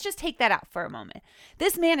 But Yeah. let's just take that out for a moment.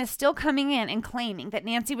 This man is still coming in and claiming that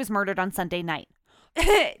Nancy was murdered on Sunday night.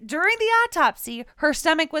 During the autopsy, her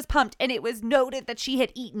stomach was pumped and it was noted that she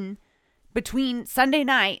had eaten between Sunday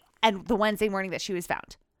night and the Wednesday morning that she was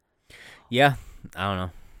found. Yeah, I don't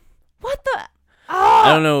know. What the? Oh,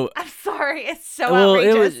 I don't know. I'm sorry. It's so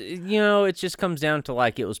outrageous. It just comes down to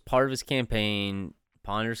like it was part of his campaign,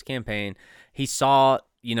 Ponder's campaign. He saw,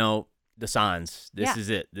 the signs. This is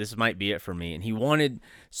it. This might be it for me. And he wanted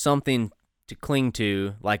something to cling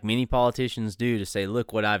to, like many politicians do, to say,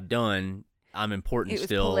 look what I've done. I'm important It was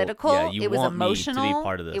still. political. Yeah, you it was want emotional. me to be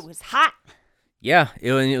part of this. It was hot. Yeah,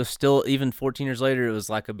 it was still, even 14 years later, it was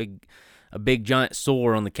like a big giant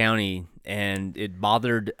sore on the county, and it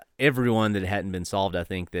bothered everyone that it hadn't been solved, I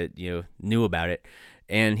think, that knew about it.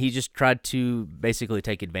 And he just tried to basically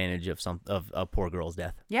take advantage of a poor girl's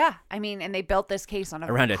death. Yeah, I mean, and they built this case on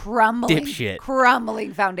Around a crumbling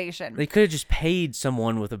dipshit. Foundation. They could have just paid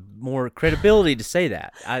someone with a more credibility to say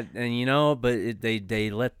that.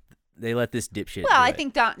 They let this dipshit. Well, do I it.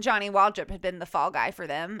 think Johnny Waldrop had been the fall guy for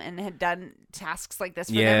them and had done tasks like this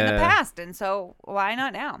for them in the past, and so why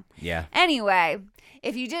not now? Yeah. Anyway,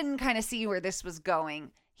 if you didn't kind of see where this was going,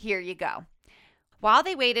 here you go. While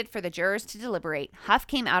they waited for the jurors to deliberate, Huff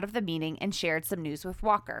came out of the meeting and shared some news with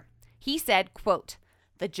Walker. He said, quote,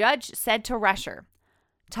 the judge said to Rusher,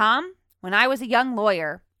 Tom, when I was a young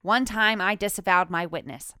lawyer, one time I disavowed my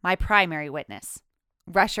witness, my primary witness.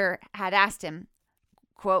 Rusher had asked him,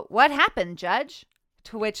 quote, what happened, Judge?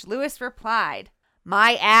 To which Lewis replied,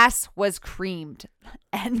 my ass was creamed,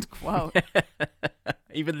 end quote.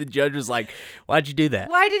 Even the judge was like, why'd you do that?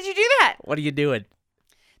 Why did you do that? What are you doing?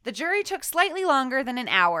 The jury took slightly longer than an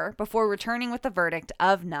hour before returning with the verdict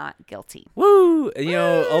of not guilty. Woo!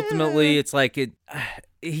 Ultimately, it's like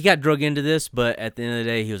he got drug into this, but at the end of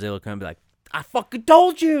the day, he was able to come and be like, I fucking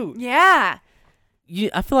told you! Yeah.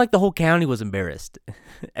 I feel like the whole county was embarrassed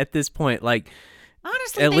at this point. Like,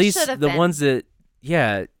 honestly, at they least should have the been. ones that,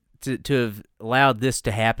 to have allowed this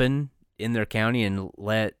to happen in their county and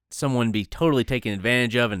let someone be totally taken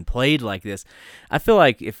advantage of and played like this. I feel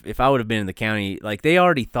like if I would have been in the county, like they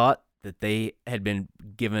already thought that they had been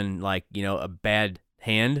given like, a bad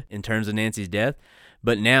hand in terms of Nancy's death.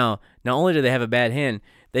 But now, not only do they have a bad hand,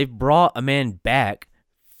 they've brought a man back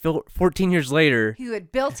 14 years later, who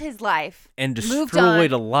had built his life and moved on,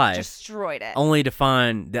 destroyed a life, destroyed it, only to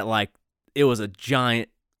find that like it was a giant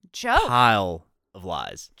joke pile of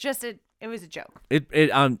lies. It was a joke.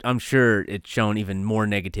 I'm sure it's shown even more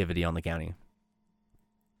negativity on the county.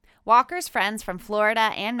 Walker's friends from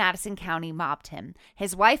Florida and Madison County mobbed him.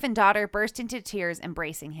 His wife and daughter burst into tears,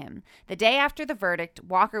 embracing him. The day after the verdict,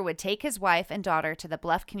 Walker would take his wife and daughter to the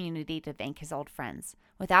Bluff community to thank his old friends.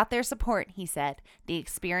 Without their support, he said, the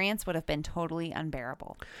experience would have been totally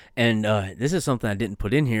unbearable. And this is something I didn't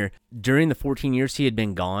put in here. During the 14 years he had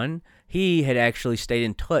been gone, he had actually stayed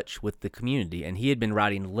in touch with the community, and he had been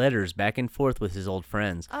writing letters back and forth with his old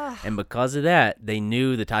friends. Ugh. And because of that, they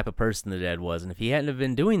knew the type of person the dad was. And if he hadn't have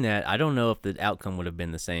been doing that, I don't know if the outcome would have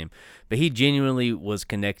been the same. But he genuinely was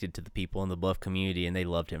connected to the people in the Bluff community, and they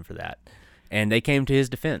loved him for that. And they came to his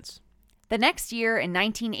defense. The next year, in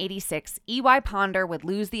 1986, E.Y. Ponder would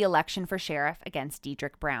lose the election for sheriff against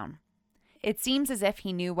Dedrick Brown. It seems as if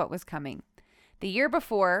he knew what was coming. The year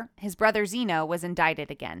before, his brother Zeno was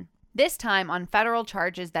indicted again, this time on federal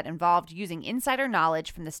charges that involved using insider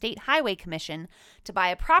knowledge from the State Highway Commission to buy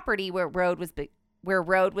a property where road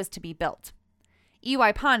was to be built.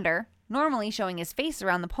 E.Y. Ponder, normally showing his face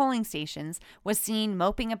around the polling stations, was seen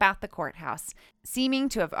moping about the courthouse, seeming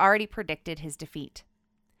to have already predicted his defeat.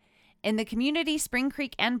 In the community Spring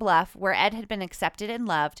Creek and Bluff, where Ed had been accepted and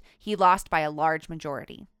loved, he lost by a large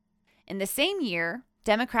majority. In the same year,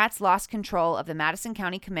 Democrats lost control of the Madison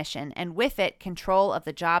County Commission and with it, control of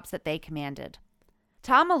the jobs that they commanded.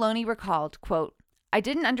 Tom Maloney recalled, quote, I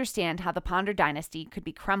didn't understand how the Ponder dynasty could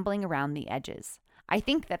be crumbling around the edges. I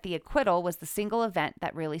think that the acquittal was the single event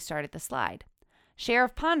that really started the slide.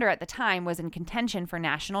 Sheriff Ponder at the time was in contention for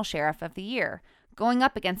National Sheriff of the Year, going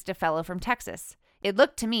up against a fellow from Texas. It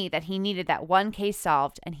looked to me that he needed that one case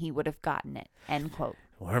solved, and he would have gotten it, end quote.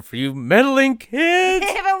 Weren't for you meddling kids.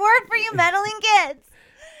 If it weren't for you meddling kids,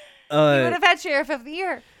 he would have had Sheriff of the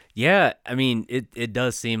Year. Yeah, I mean, it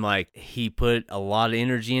does seem like he put a lot of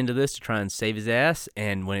energy into this to try and save his ass,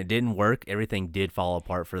 and when it didn't work, everything did fall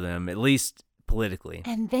apart for them, at least politically.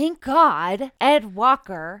 And thank God Ed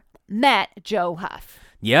Walker met Joe Huff.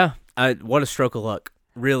 Yeah, what a stroke of luck.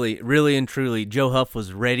 Really, really and truly, Joe Huff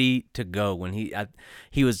was ready to go when he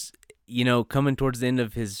was, coming towards the end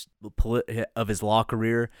of his law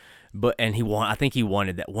career, I think he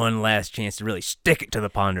wanted that one last chance to really stick it to the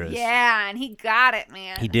Ponders. Yeah, and he got it,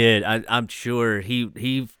 man. He did. I'm sure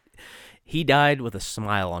he died with a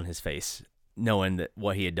smile on his face, knowing that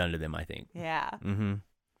what he had done to them. I think. Yeah. Mm-hmm.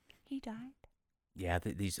 He died. Yeah,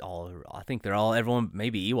 I think everyone.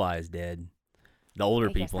 Maybe EY is dead. The older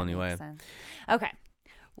people, anyway. Okay.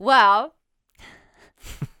 Well,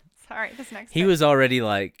 sorry, this next He was already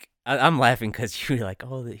like, I'm laughing because you were like,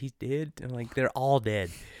 oh, he's dead? I'm like, they're all dead.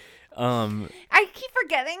 I keep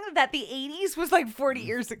forgetting that the 80s was like 40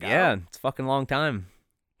 years ago. Yeah, it's a fucking long time.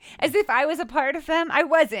 As if I was a part of them. I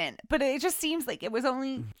wasn't, but it just seems like it was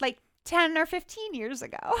only like 10 or 15 years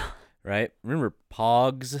ago. Right? Remember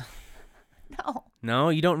Pogs? No. No,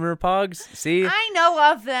 you don't remember Pogs? See? I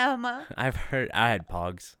know of them. I've heard, I had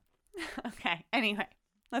Pogs. Okay, anyway.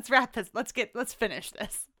 Let's wrap this. Let's finish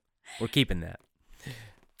this. We're keeping that.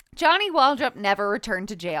 Johnny Waldrop never returned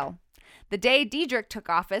to jail. The day Dedrick took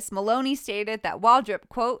office, Maloney stated that Waldrop,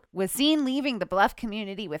 quote, was seen leaving the Bluff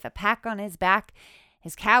community with a pack on his back,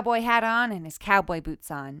 his cowboy hat on, and his cowboy boots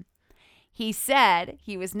on. He said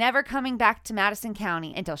he was never coming back to Madison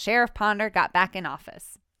County until Sheriff Ponder got back in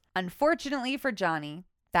office. Unfortunately for Johnny,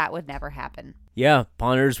 that would never happen. Yeah,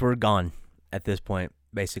 Ponders were gone at this point,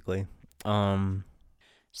 basically.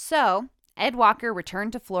 So, Ed Walker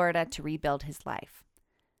returned to Florida to rebuild his life.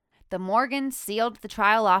 The Morgans sealed the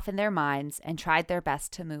trial off in their minds and tried their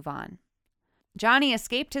best to move on. Johnny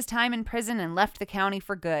escaped his time in prison and left the county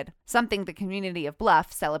for good, something the community of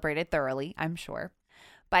Bluff celebrated thoroughly, I'm sure.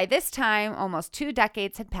 By this time, almost 2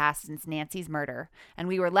 decades had passed since Nancy's murder, and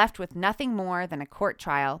we were left with nothing more than a court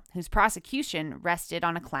trial whose prosecution rested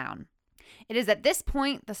on a clown. It is at this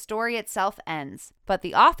point the story itself ends, but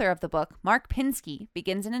the author of the book, Mark Pinsky,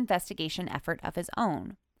 begins an investigation effort of his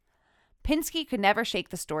own. Pinsky could never shake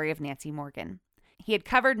the story of Nancy Morgan. He had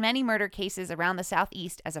covered many murder cases around the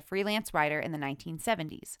Southeast as a freelance writer in the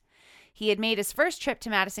 1970s. He had made his first trip to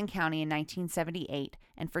Madison County in 1978,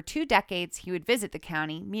 and for 2 decades he would visit the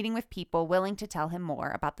county, meeting with people willing to tell him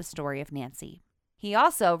more about the story of Nancy. He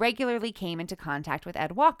also regularly came into contact with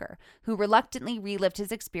Ed Walker, who reluctantly relived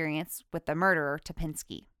his experience with the murderer to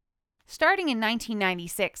Pinsky. Starting in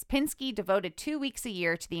 1996, Pinsky devoted 2 weeks a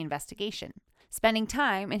year to the investigation, spending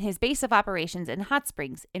time in his base of operations in Hot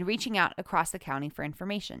Springs and reaching out across the county for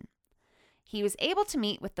information. He was able to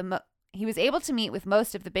meet with he was able to meet with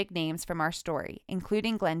most of the big names from our story,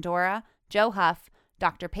 including Glendora, Joe Huff,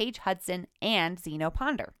 Dr. Paige Hudson, and Zeno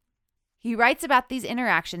Ponder. He writes about these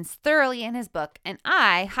interactions thoroughly in his book, and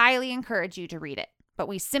I highly encourage you to read it, but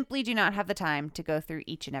we simply do not have the time to go through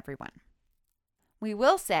each and every one. We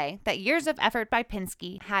will say that years of effort by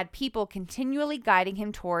Pinsky had people continually guiding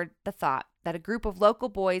him toward the thought that a group of local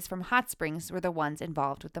boys from Hot Springs were the ones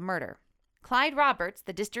involved with the murder. Clyde Roberts,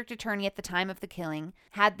 the district attorney at the time of the killing,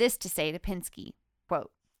 had this to say to Pinsky,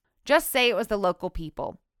 quote, "Just say it was the local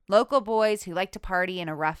people, local boys who like to party in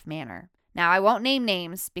a rough manner. Now, I won't name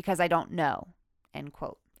names because I don't know," end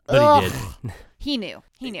quote. But Ugh. he did.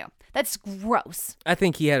 He knew. That's gross. I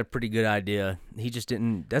think he had a pretty good idea. He just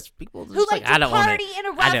didn't. That's people just Who like I to don't party wanna, in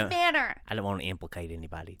a rough manner. I don't want to implicate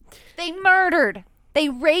anybody. They murdered. They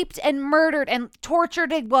raped and murdered and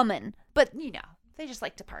tortured a woman. But, they just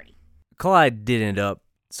like to party. Clyde did end up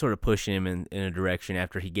sort of pushing him in a direction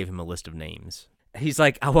after he gave him a list of names. He's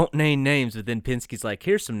like, I won't name names, but then Pinsky's like,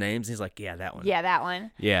 here's some names. And he's like, yeah, that one. Yeah, that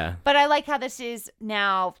one. Yeah. But I like how this is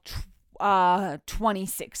now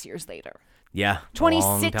 26 years later. Yeah.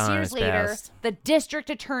 26 years later, passed. the district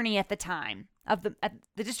attorney at the time of the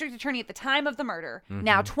district attorney at the time of the murder,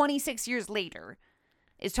 now 26 years later,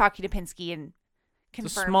 is talking to Pinsky and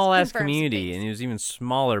confirms. It's a small ass confirms community, things. and it was even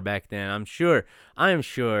smaller back then. I'm sure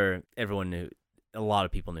everyone knew. A lot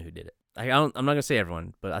of people knew who did it. I'm not gonna say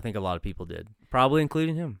everyone, but I think a lot of people did, probably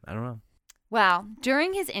including him. I don't know. Well,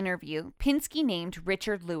 during his interview, Pinsky named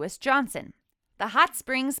Richard Lewis Johnson, the Hot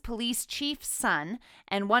Springs police chief's son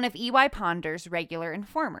and one of E.Y. Ponder's regular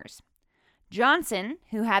informers. Johnson,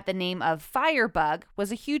 who had the name of Firebug,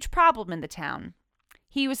 was a huge problem in the town.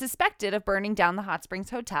 He was suspected of burning down the Hot Springs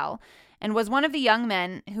Hotel and was one of the young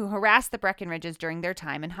men who harassed the Breckenridges during their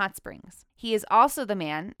time in Hot Springs. He is also the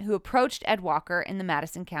man who approached Ed Walker in the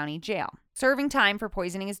Madison County Jail, serving time for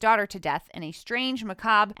poisoning his daughter to death in a strange,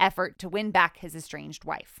 macabre effort to win back his estranged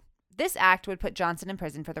wife. This act would put Johnson in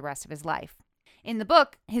prison for the rest of his life. In the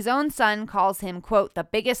book, his own son calls him, quote, the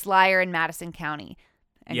biggest liar in Madison County,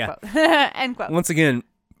 end quote. End quote. Once again,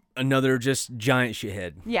 another just giant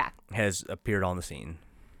shithead Yeah. has appeared on the scene.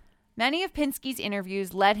 Many of Pinsky's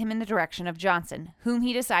interviews led him in the direction of Johnson, whom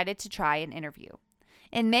he decided to try and interview.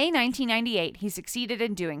 In May 1998, he succeeded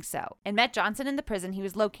in doing so and met Johnson in the prison he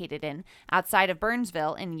was located in outside of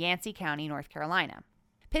Burnsville in Yancey County, North Carolina.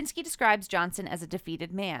 Pinsky describes Johnson as a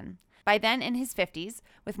defeated man. By then in his 50s,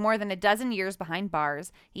 with more than a dozen years behind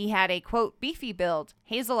bars, he had a, quote, beefy build,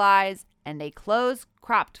 hazel eyes, and a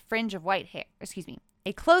close-cropped fringe of white hair,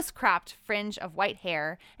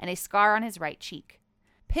 and a scar on his right cheek.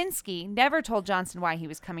 Pinsky never told Johnson why he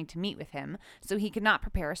was coming to meet with him, so he could not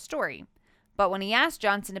prepare a story. But when he asked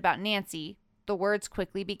Johnson about Nancy, the words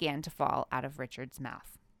quickly began to fall out of Richard's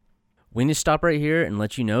mouth. We need to stop right here and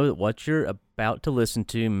let you know that what you're about to listen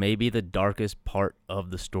to may be the darkest part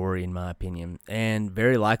of the story, in my opinion. And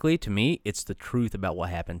very likely, to me, it's the truth about what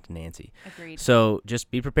happened to Nancy. Agreed. So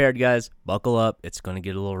just be prepared, guys. Buckle up. It's going to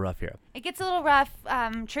get a little rough here. It gets a little rough.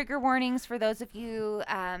 Trigger warnings for those of you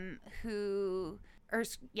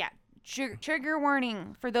trigger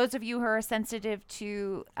warning for those of you who are sensitive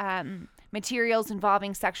to materials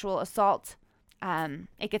involving sexual assault.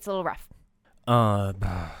 It gets a little rough.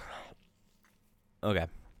 Okay.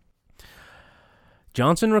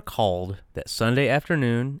 Johnson recalled that Sunday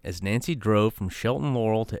afternoon, as Nancy drove from Shelton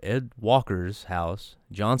Laurel to Ed Walker's house,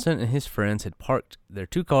 Johnson and his friends had parked their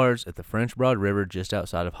two cars at the French Broad River just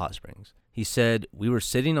outside of Hot Springs. He said, "We were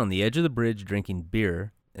sitting on the edge of the bridge drinking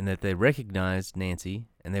beer, and that they recognized Nancy,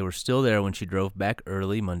 and they were still there when she drove back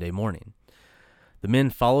early Monday morning. The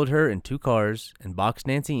men followed her in two cars and boxed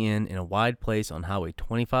Nancy in a wide place on Highway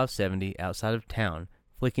 2570 outside of town,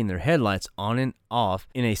 flicking their headlights on and off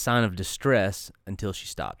in a sign of distress until she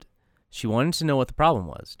stopped. She wanted to know what the problem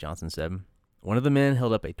was," Johnson said. One of the men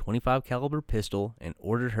held up a .25 caliber pistol and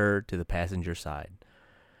ordered her to the passenger side.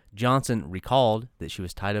 Johnson recalled that she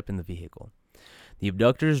was tied up in the vehicle. The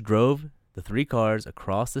abductors drove the three cars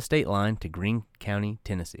across the state line to Greene County,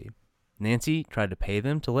 Tennessee. Nancy tried to pay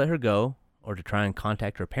them to let her go or to try and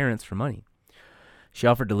contact her parents for money. She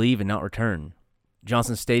offered to leave and not return.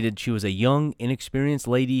 Johnson stated she was a young, inexperienced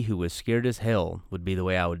lady who was scared as hell, would be the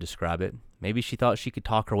way I would describe it. Maybe she thought she could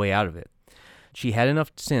talk her way out of it. She had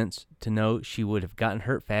enough sense to know she would have gotten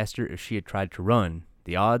hurt faster if she had tried to run.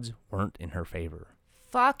 The odds weren't in her favor.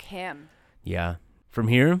 Fuck him. Yeah. From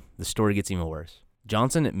here, the story gets even worse.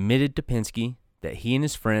 Johnson admitted to Pinsky that he and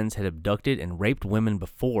his friends had abducted and raped women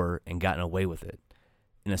before and gotten away with it.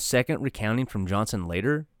 In a second recounting from Johnson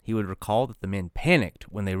later, he would recall that the men panicked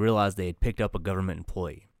when they realized they had picked up a government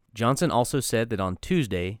employee. Johnson also said that on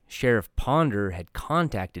Tuesday, Sheriff Ponder had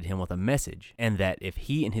contacted him with a message, and that if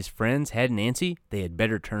he and his friends had Nancy, they had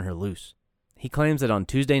better turn her loose. He claims that on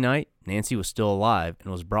Tuesday night, Nancy was still alive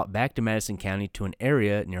and was brought back to Madison County to an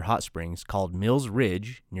area near Hot Springs called Mills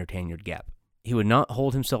Ridge near Tanyard Gap. He would not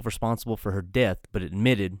hold himself responsible for her death, but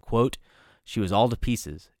admitted, quote, "She was all to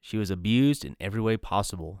pieces. She was abused in every way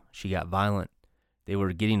possible. She got violent. They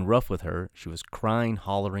were getting rough with her. She was crying,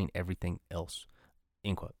 hollering, everything else."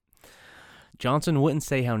 End quote. Johnson wouldn't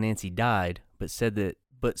say how Nancy died, but said that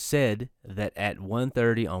at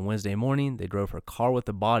 1:30 on Wednesday morning, they drove her car with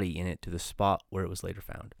the body in it to the spot where it was later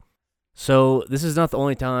found. So this is not the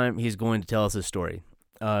only time he's going to tell us this story.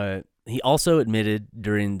 He also admitted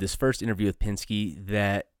during this first interview with Penske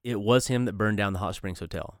that it was him that burned down the Hot Springs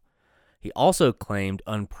Hotel. He also claimed,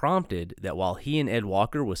 unprompted, that while he and Ed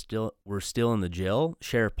Walker were still in the jail,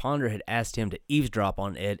 Sheriff Ponder had asked him to eavesdrop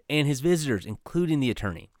on Ed and his visitors, including the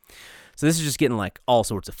attorney. So this is just getting like all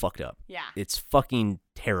sorts of fucked up. Yeah. It's fucking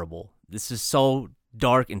terrible. This is so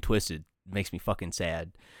dark and twisted. It makes me fucking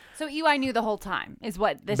sad. So EY knew the whole time is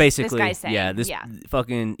what this guy's saying. Yeah,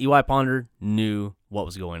 fucking EY Ponder knew what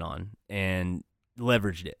was going on and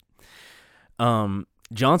leveraged it.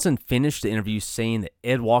 Johnson finished the interview saying that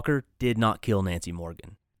Ed Walker did not kill Nancy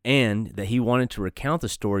Morgan, and that he wanted to recount the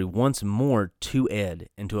story once more to Ed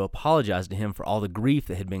and to apologize to him for all the grief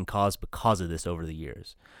that had been caused because of this over the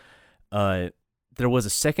years. There was a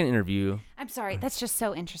second interview. I'm sorry, that's just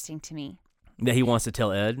so interesting to me. That he wants to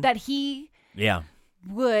tell Ed? That he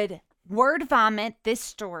would word vomit this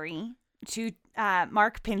story to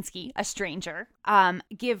Mark Penske, a stranger,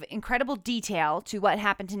 give incredible detail to what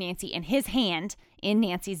happened to Nancy and his hand in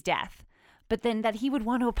Nancy's death, but then that he would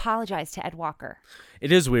want to apologize to Ed Walker.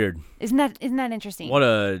 It is weird. Isn't that interesting? What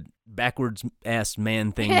a backwards ass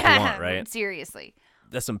man thing to want, right? Seriously.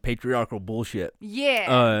 That's some patriarchal bullshit.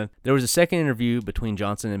 Yeah. There was a second interview between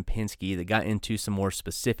Johnson and Penske that got into some more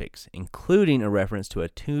specifics, including a reference to a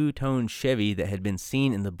two-tone Chevy that had been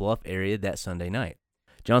seen in the Bluff area that Sunday night.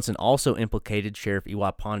 Johnson also implicated Sheriff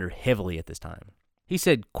E.Y. Ponder heavily at this time. He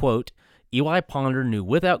said, quote, "E.Y. Ponder knew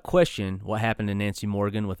without question what happened to Nancy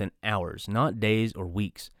Morgan within hours, not days or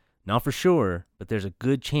weeks. Not for sure, but there's a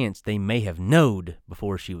good chance they may have knowed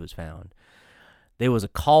before she was found. There was a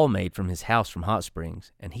call made from his house from Hot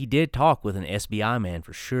Springs, and he did talk with an SBI man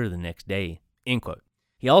for sure the next day." End quote.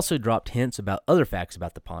 He also dropped hints about other facts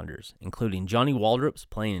about the Ponders, including Johnny Waldrop's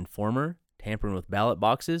playing informer, tampering with ballot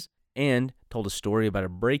boxes, and told a story about a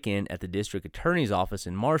break-in at the district attorney's office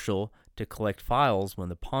in Marshall to collect files when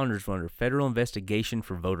the Ponders were under federal investigation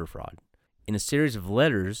for voter fraud. In a series of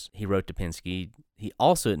letters he wrote to Penske, he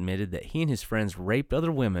also admitted that he and his friends raped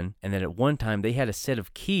other women and that at one time they had a set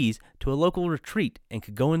of keys to a local retreat and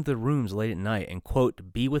could go into the rooms late at night and,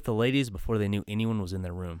 quote, "be with the ladies before they knew anyone was in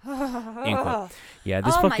their room." End quote. Yeah,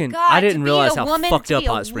 this fucking... God, I didn't realize how fucked up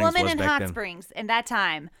Hot Springs was back then. To be a woman in Hot Springs in that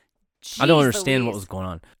time. I don't understand what was going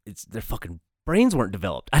on. Their fucking brains weren't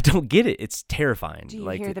developed. I don't get it. It's terrifying. Do you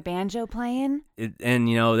hear the banjo playing? And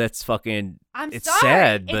you know, that's fucking... It's sorry.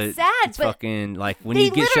 Sad, but it's sad, it's fucking like when you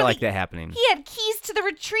get shit like that happening. He had keys to the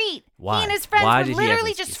retreat. Why? He and his friends Why were did he have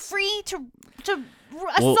literally those just keys? free to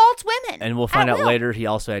assault women. And we'll find out will. later he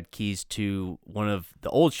also had keys to one of the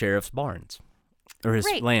old sheriff's barns. Or his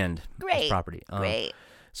land. His property. Great.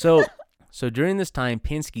 So during this time,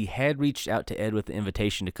 Penske had reached out to Ed with the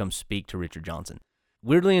invitation to come speak to Richard Johnson.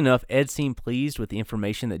 Weirdly enough, Ed seemed pleased with the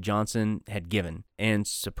information that Johnson had given, and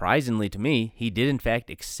surprisingly to me, he did in fact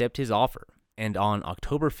accept his offer. And on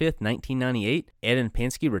October 5th, 1998, Ed and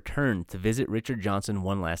Penske returned to visit Richard Johnson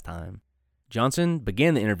one last time. Johnson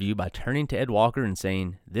began the interview by turning to Ed Walker and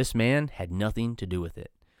saying, "This man had nothing to do with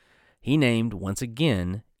it." He named, once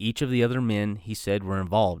again, each of the other men he said were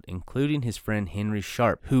involved, including his friend Henry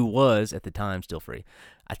Sharp, who was, at the time, still free.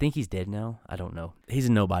 I think he's dead now. I don't know. He's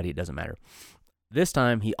a nobody. It doesn't matter. This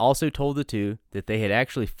time, he also told the two that they had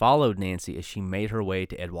actually followed Nancy as she made her way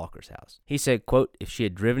to Ed Walker's house. He said, quote, "if she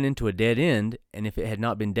had driven into a dead end, and if it had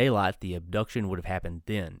not been daylight, the abduction would have happened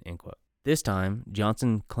then," end quote. This time,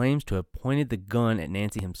 Johnson claims to have pointed the gun at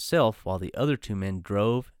Nancy himself while the other two men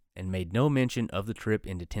drove and made no mention of the trip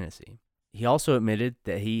into Tennessee. He also admitted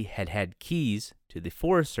that he had had keys to the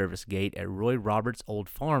Forest Service gate at Roy Roberts' old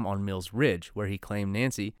farm on Mills Ridge, where he claimed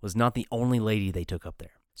Nancy was not the only lady they took up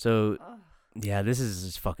there. So, yeah, this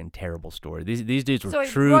is a fucking terrible story. These dudes were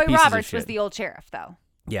true Roy pieces of Roberts shit. was the old sheriff, though.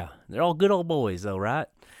 Yeah, they're all good old boys, though, right?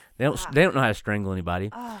 They don't know how to strangle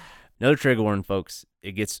anybody. Another trigger warning, folks.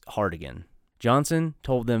 It gets hard again. Johnson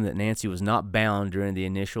told them that Nancy was not bound during the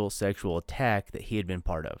initial sexual attack that he had been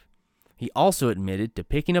part of. He also admitted to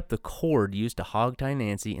picking up the cord used to hogtie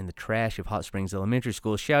Nancy in the trash of Hot Springs Elementary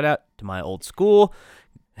School. Shout out to my old school.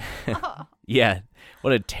 Yeah,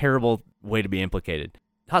 what a terrible way to be implicated.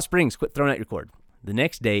 Hot Springs, quit throwing out your cord. The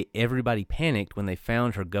next day, everybody panicked when they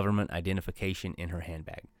found her government identification in her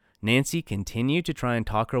handbag. Nancy continued to try and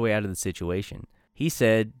talk her way out of the situation. He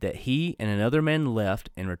said that he and another man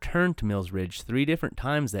left and returned to Mills Ridge 3 different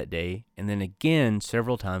times that day, and then again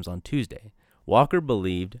several times on Tuesday. Walker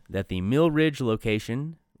believed that the Mill Ridge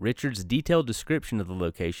location, Richard's detailed description of the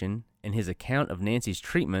location, and his account of Nancy's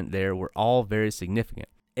treatment there were all very significant.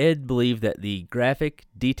 Ed believed that the graphic,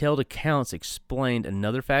 detailed accounts explained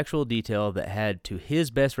another factual detail that had, to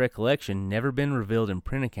his best recollection, never been revealed in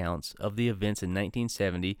print accounts of the events in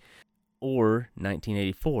 1970 or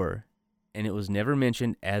 1984, and it was never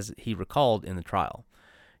mentioned as he recalled in the trial.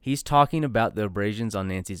 He's talking about the abrasions on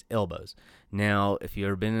Nancy's elbows. Now, if you've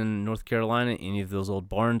ever been in North Carolina, any of those old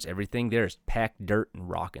barns, everything there is packed dirt and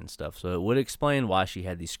rock and stuff, so it would explain why she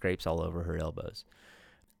had these scrapes all over her elbows.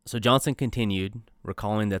 So Johnson continued,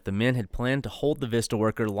 recalling that the men had planned to hold the Vista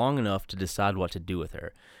worker long enough to decide what to do with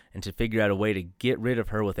her, and to figure out a way to get rid of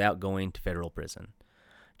her without going to federal prison.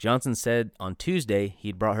 Johnson said on Tuesday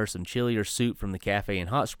he'd brought her some chili or soup from the cafe in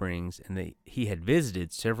Hot Springs, and that he had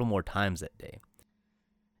visited several more times that day.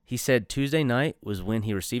 He said Tuesday night was when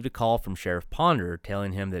he received a call from Sheriff Ponder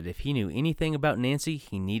telling him that if he knew anything about Nancy,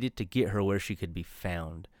 he needed to get her where she could be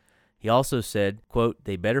found. He also said, quote,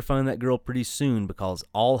 "They better find that girl pretty soon because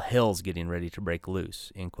all hell's getting ready to break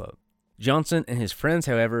loose," end quote. Johnson and his friends,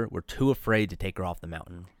 however, were too afraid to take her off the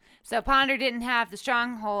mountain. So Ponder didn't have the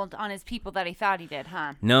stronghold on his people that he thought he did,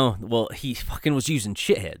 huh? No, well, he fucking was using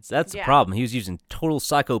shitheads. That's the problem. He was using total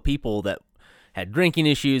psycho people that had drinking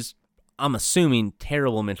issues, I'm assuming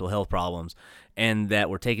terrible mental health problems, and that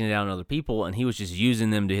were taking it out on other people, and he was just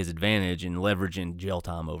using them to his advantage and leveraging jail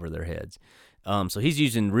time over their heads. So he's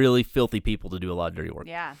using really filthy people to do a lot of dirty work.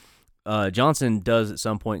 Yeah. Johnson does at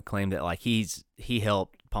some point claim that like he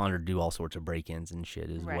helped Ponder do all sorts of break-ins and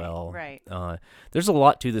shit as well. Right. There's a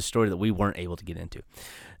lot to this story that we weren't able to get into.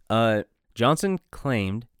 Johnson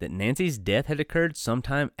claimed that Nancy's death had occurred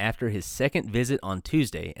sometime after his second visit on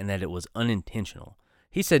Tuesday and that it was unintentional.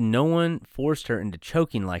 He said no one forced her into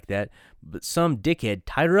choking like that, but some dickhead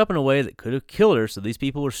tied her up in a way that could have killed her, so these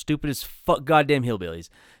people were stupid as fuck goddamn hillbillies.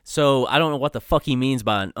 So I don't know what the fuck he means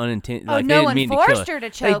by an unintentional. Oh, no one forced her to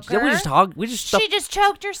choke her. She just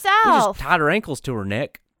choked herself. We just tied her ankles to her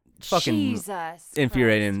neck. Fucking Jesus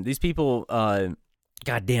infuriating. Christ. These people,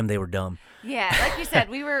 goddamn, they were dumb. Yeah, like you said,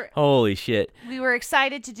 we were... Holy shit. We were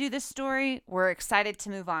excited to do this story. We're excited to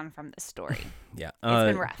move on from this story. Yeah.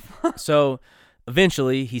 It's been rough. So...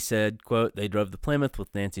 Eventually, he said, quote, "They drove the Plymouth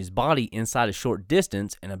with Nancy's body inside a short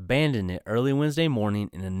distance and abandoned it early Wednesday morning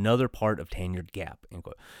in another part of Tanyard Gap," end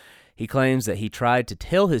quote. He claims that he tried to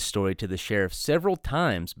tell his story to the sheriff several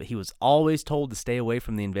times, but he was always told to stay away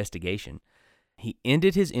from the investigation. He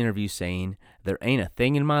ended his interview saying, "There ain't a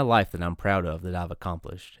thing in my life that I'm proud of that I've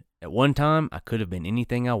accomplished. At one time, I could have been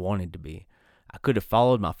anything I wanted to be. I could have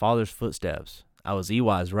followed my father's footsteps. I was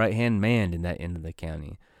EY's right-hand man in that end of the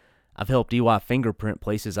county. I've helped EY fingerprint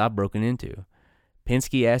places I've broken into."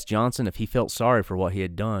 Penske asked Johnson if he felt sorry for what he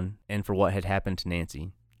had done and for what had happened to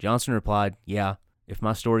Nancy. Johnson replied, "Yeah, if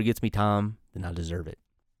my story gets me time, then I deserve it."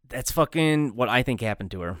 That's fucking what I think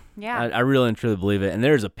happened to her. Yeah. I really and truly believe it. And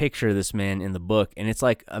there's a picture of this man in the book, and it's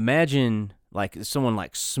like, imagine like someone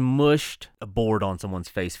like smushed a board on someone's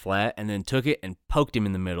face flat and then took it and poked him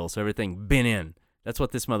in the middle so everything bent in. That's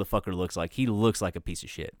what this motherfucker looks like. He looks like a piece of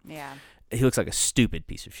shit. Yeah. He looks like a stupid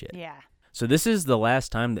piece of shit. Yeah. So this is the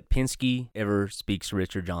last time that Penske ever speaks to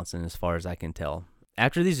Richard Johnson, as far as I can tell.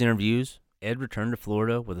 After these interviews, Ed returned to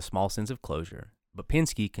Florida with a small sense of closure, but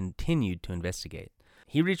Penske continued to investigate.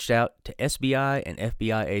 He reached out to SBI and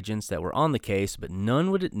FBI agents that were on the case, but none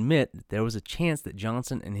would admit that there was a chance that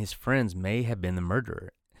Johnson and his friends may have been the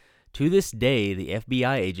murderer. To this day, the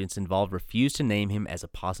FBI agents involved refuse to name him as a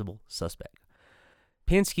possible suspect.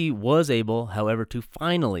 Penske was able, however, to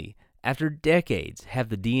finally, after decades, have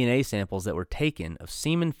the DNA samples that were taken of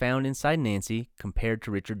semen found inside Nancy compared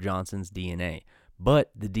to Richard Johnson's DNA,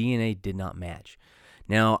 but the DNA did not match.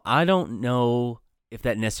 Now, I don't know if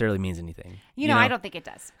that necessarily means anything. You know, I don't think it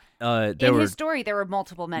does. In his story, there were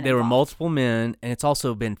multiple men There involved. were multiple men, and it's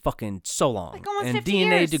also been fucking so long. Like almost and 50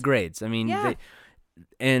 DNA years. degrades. I mean, Yeah.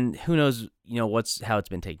 and who knows, how it's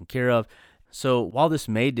been taken care of. So while this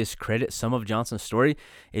may discredit some of Johnson's story,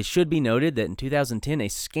 it should be noted that in 2010, a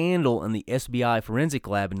scandal in the SBI forensic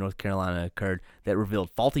lab in North Carolina occurred that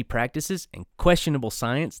revealed faulty practices and questionable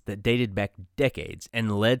science that dated back decades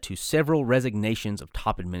and led to several resignations of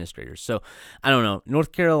top administrators. So, I don't know,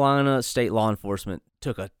 North Carolina state law enforcement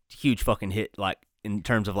took a huge fucking hit, like, in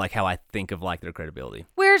terms of, like, how I think of, like, their credibility.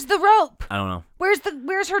 Where's the rope? I don't know.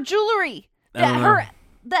 Where's her jewelry?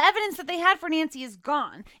 The evidence that they had for Nancy is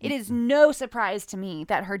gone. It is no surprise to me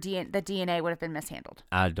that the DNA would have been mishandled.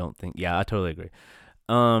 I totally agree.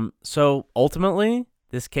 So ultimately,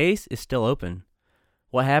 this case is still open.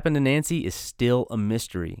 What happened to Nancy is still a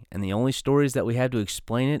mystery, and the only stories that we have to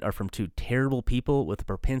explain it are from two terrible people with a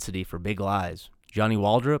propensity for big lies, Johnny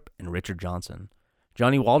Waldrop and Richard Johnson.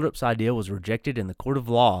 Johnny Waldrop's idea was rejected in the court of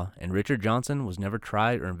law, and Richard Johnson was never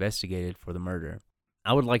tried or investigated for the murder.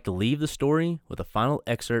 I would like to leave the story with a final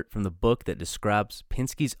excerpt from the book that describes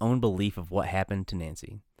Pinsky's own belief of what happened to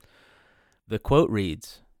Nancy. The quote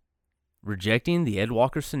reads, "Rejecting the Ed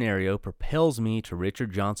Walker scenario propels me to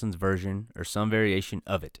Richard Johnson's version or some variation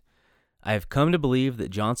of it. I have come to believe that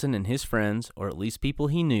Johnson and his friends, or at least people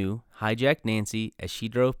he knew, hijacked Nancy as she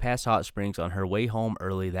drove past Hot Springs on her way home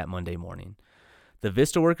early that Monday morning. The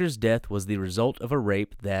Vista worker's death was the result of a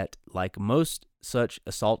rape that, like most such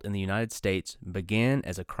assault in the United States, began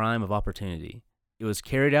as a crime of opportunity. It was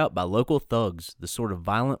carried out by local thugs, the sort of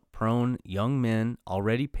violent-prone young men,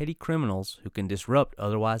 already petty criminals who can disrupt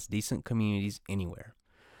otherwise decent communities anywhere.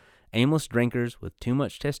 Aimless drinkers with too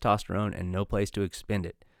much testosterone and no place to expend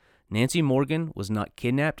it. Nancy Morgan was not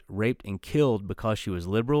kidnapped, raped, and killed because she was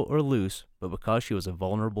liberal or loose, but because she was a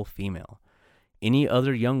vulnerable female. Any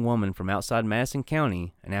other young woman from outside Madison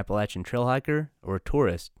County, an Appalachian trail hiker, or a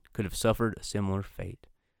tourist, could have suffered a similar fate."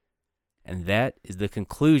 And that is the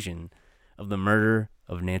conclusion of the murder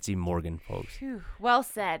of Nancy Morgan, folks. Whew. Well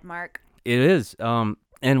said, Mark. It is.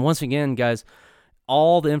 And once again, guys,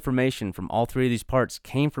 all the information from all three of these parts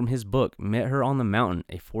came from his book, Met Her on the Mountain,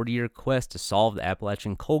 a 40-year quest to solve the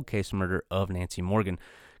Appalachian cold case murder of Nancy Morgan.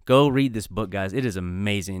 Go read this book, guys. It is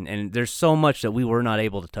amazing, and there's so much that we were not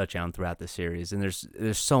able to touch on throughout the series, and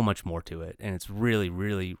there's so much more to it, and it's really,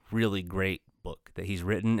 really, really great book that he's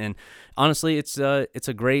written, and honestly, it's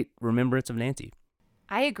a great remembrance of Nancy.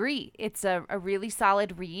 I agree. It's a really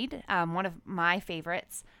solid read, one of my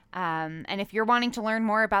favorites, and if you're wanting to learn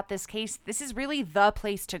more about this case, this is really the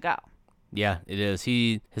place to go. Yeah, it is.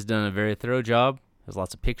 He has done a very thorough job. There's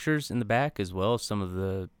lots of pictures in the back, as well as some of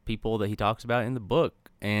the people that he talks about in the book.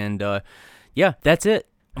 And, yeah, that's it.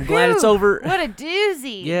 I'm glad it's over. What a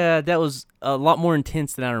doozy. Yeah, that was a lot more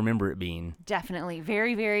intense than I remember it being. Definitely.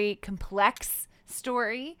 Very, very complex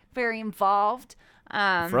story. Very involved.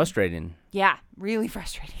 Frustrating. Yeah, really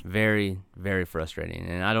frustrating. Very, very frustrating.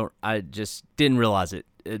 And I just didn't realize it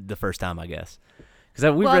the first time, I guess.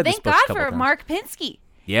 Because we read this book a couple thank God for times. Mark Pinsky.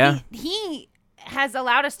 Yeah. He has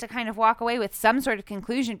allowed us to kind of walk away with some sort of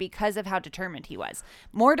conclusion because of how determined he was.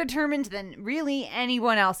 More determined than really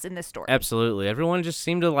anyone else in this story. Absolutely. Everyone just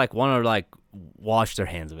seemed to want to wash their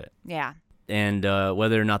hands of it. Yeah. And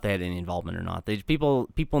whether or not they had any involvement or not. People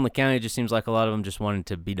in the county, just seems like a lot of them just wanted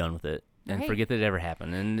to be done with it and forget that it ever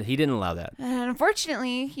happened. And he didn't allow that. And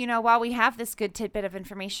unfortunately, while we have this good tidbit of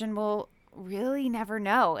information, we'll really never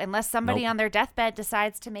know unless somebody on their deathbed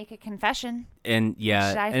decides to make a confession. And yeah,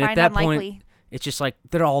 which I and find at that unlikely. point, it's just like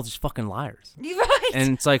they're all just fucking liars. Right.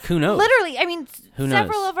 And it's like, who knows? Literally, I mean, who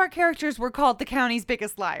several knows? of our characters were called the county's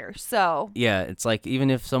biggest liar. So yeah, it's like even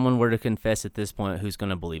if someone were to confess at this point, who's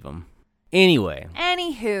gonna believe them? Anyway.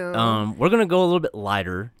 Anywho. We're gonna go a little bit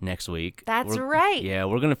lighter next week. That's right. Yeah,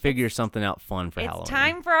 we're gonna figure something out fun for Halloween. It's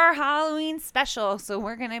time for our Halloween special, so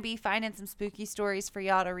we're gonna be finding some spooky stories for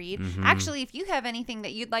y'all to read. Mm-hmm. Actually, if you have anything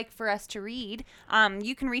that you'd like for us to read,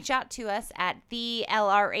 you can reach out to us at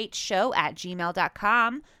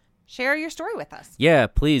thelrhshow@gmail.com. Share your story with us. Yeah,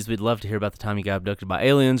 please. We'd love to hear about the time you got abducted by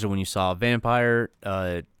aliens or when you saw a vampire.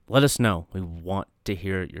 Let us know. We want to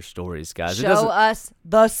hear your stories, guys. Show us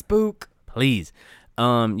the spook. Please.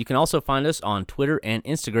 You can also find us on Twitter and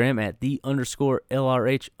Instagram at _LRH_pod.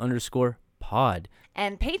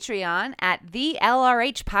 And Patreon at the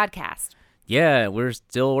LRH Podcast. Yeah, we're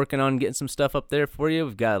still working on getting some stuff up there for you.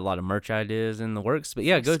 We've got a lot of merch ideas in the works. But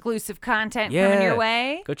yeah, go exclusive content coming your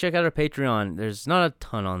way. Go check out our Patreon. There's not a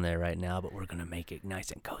ton on there right now, but we're going to make it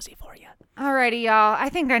nice and cozy for you. Alrighty, y'all. I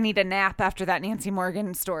think I need a nap after that Nancy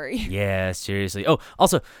Morgan story. Yeah, seriously. Oh,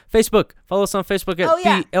 also, Facebook. Follow us on Facebook at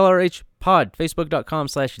the LRH Pod,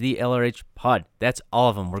 Facebook.com/the LRH Pod. That's all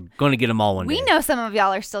of them. We're going to get them all one day. We know some of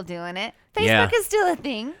y'all are still doing it. Facebook Yeah. is still a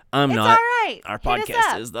thing. I'm it's not. all right. Our Hit us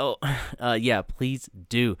podcast up. is, though. Yeah, please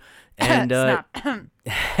do. And Snap.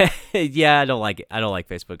 yeah, I don't like it. I don't like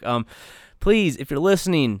Facebook. Please, if you're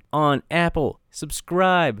listening on Apple,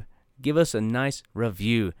 subscribe. Give us a nice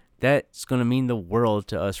review. That's going to mean the world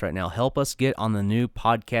to us right now. Help us get on the new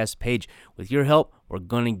podcast page. With your help, we're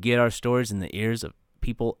going to get our stories in the ears of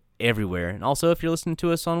people everywhere. And also, if you're listening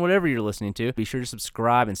to us on whatever you're listening to, be sure to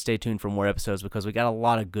subscribe and stay tuned for more episodes because we got a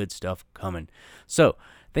lot of good stuff coming. So,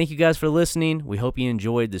 thank you guys for listening. We hope you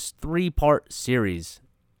enjoyed this 3-part series.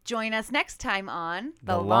 Join us next time on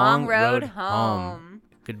The Long Road Home.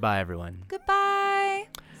 Goodbye, everyone. Goodbye.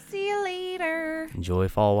 See you later. Enjoy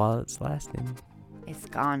fall while it's lasting. It's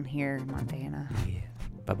gone here in Montana. Yeah.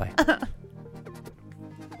 Bye-bye.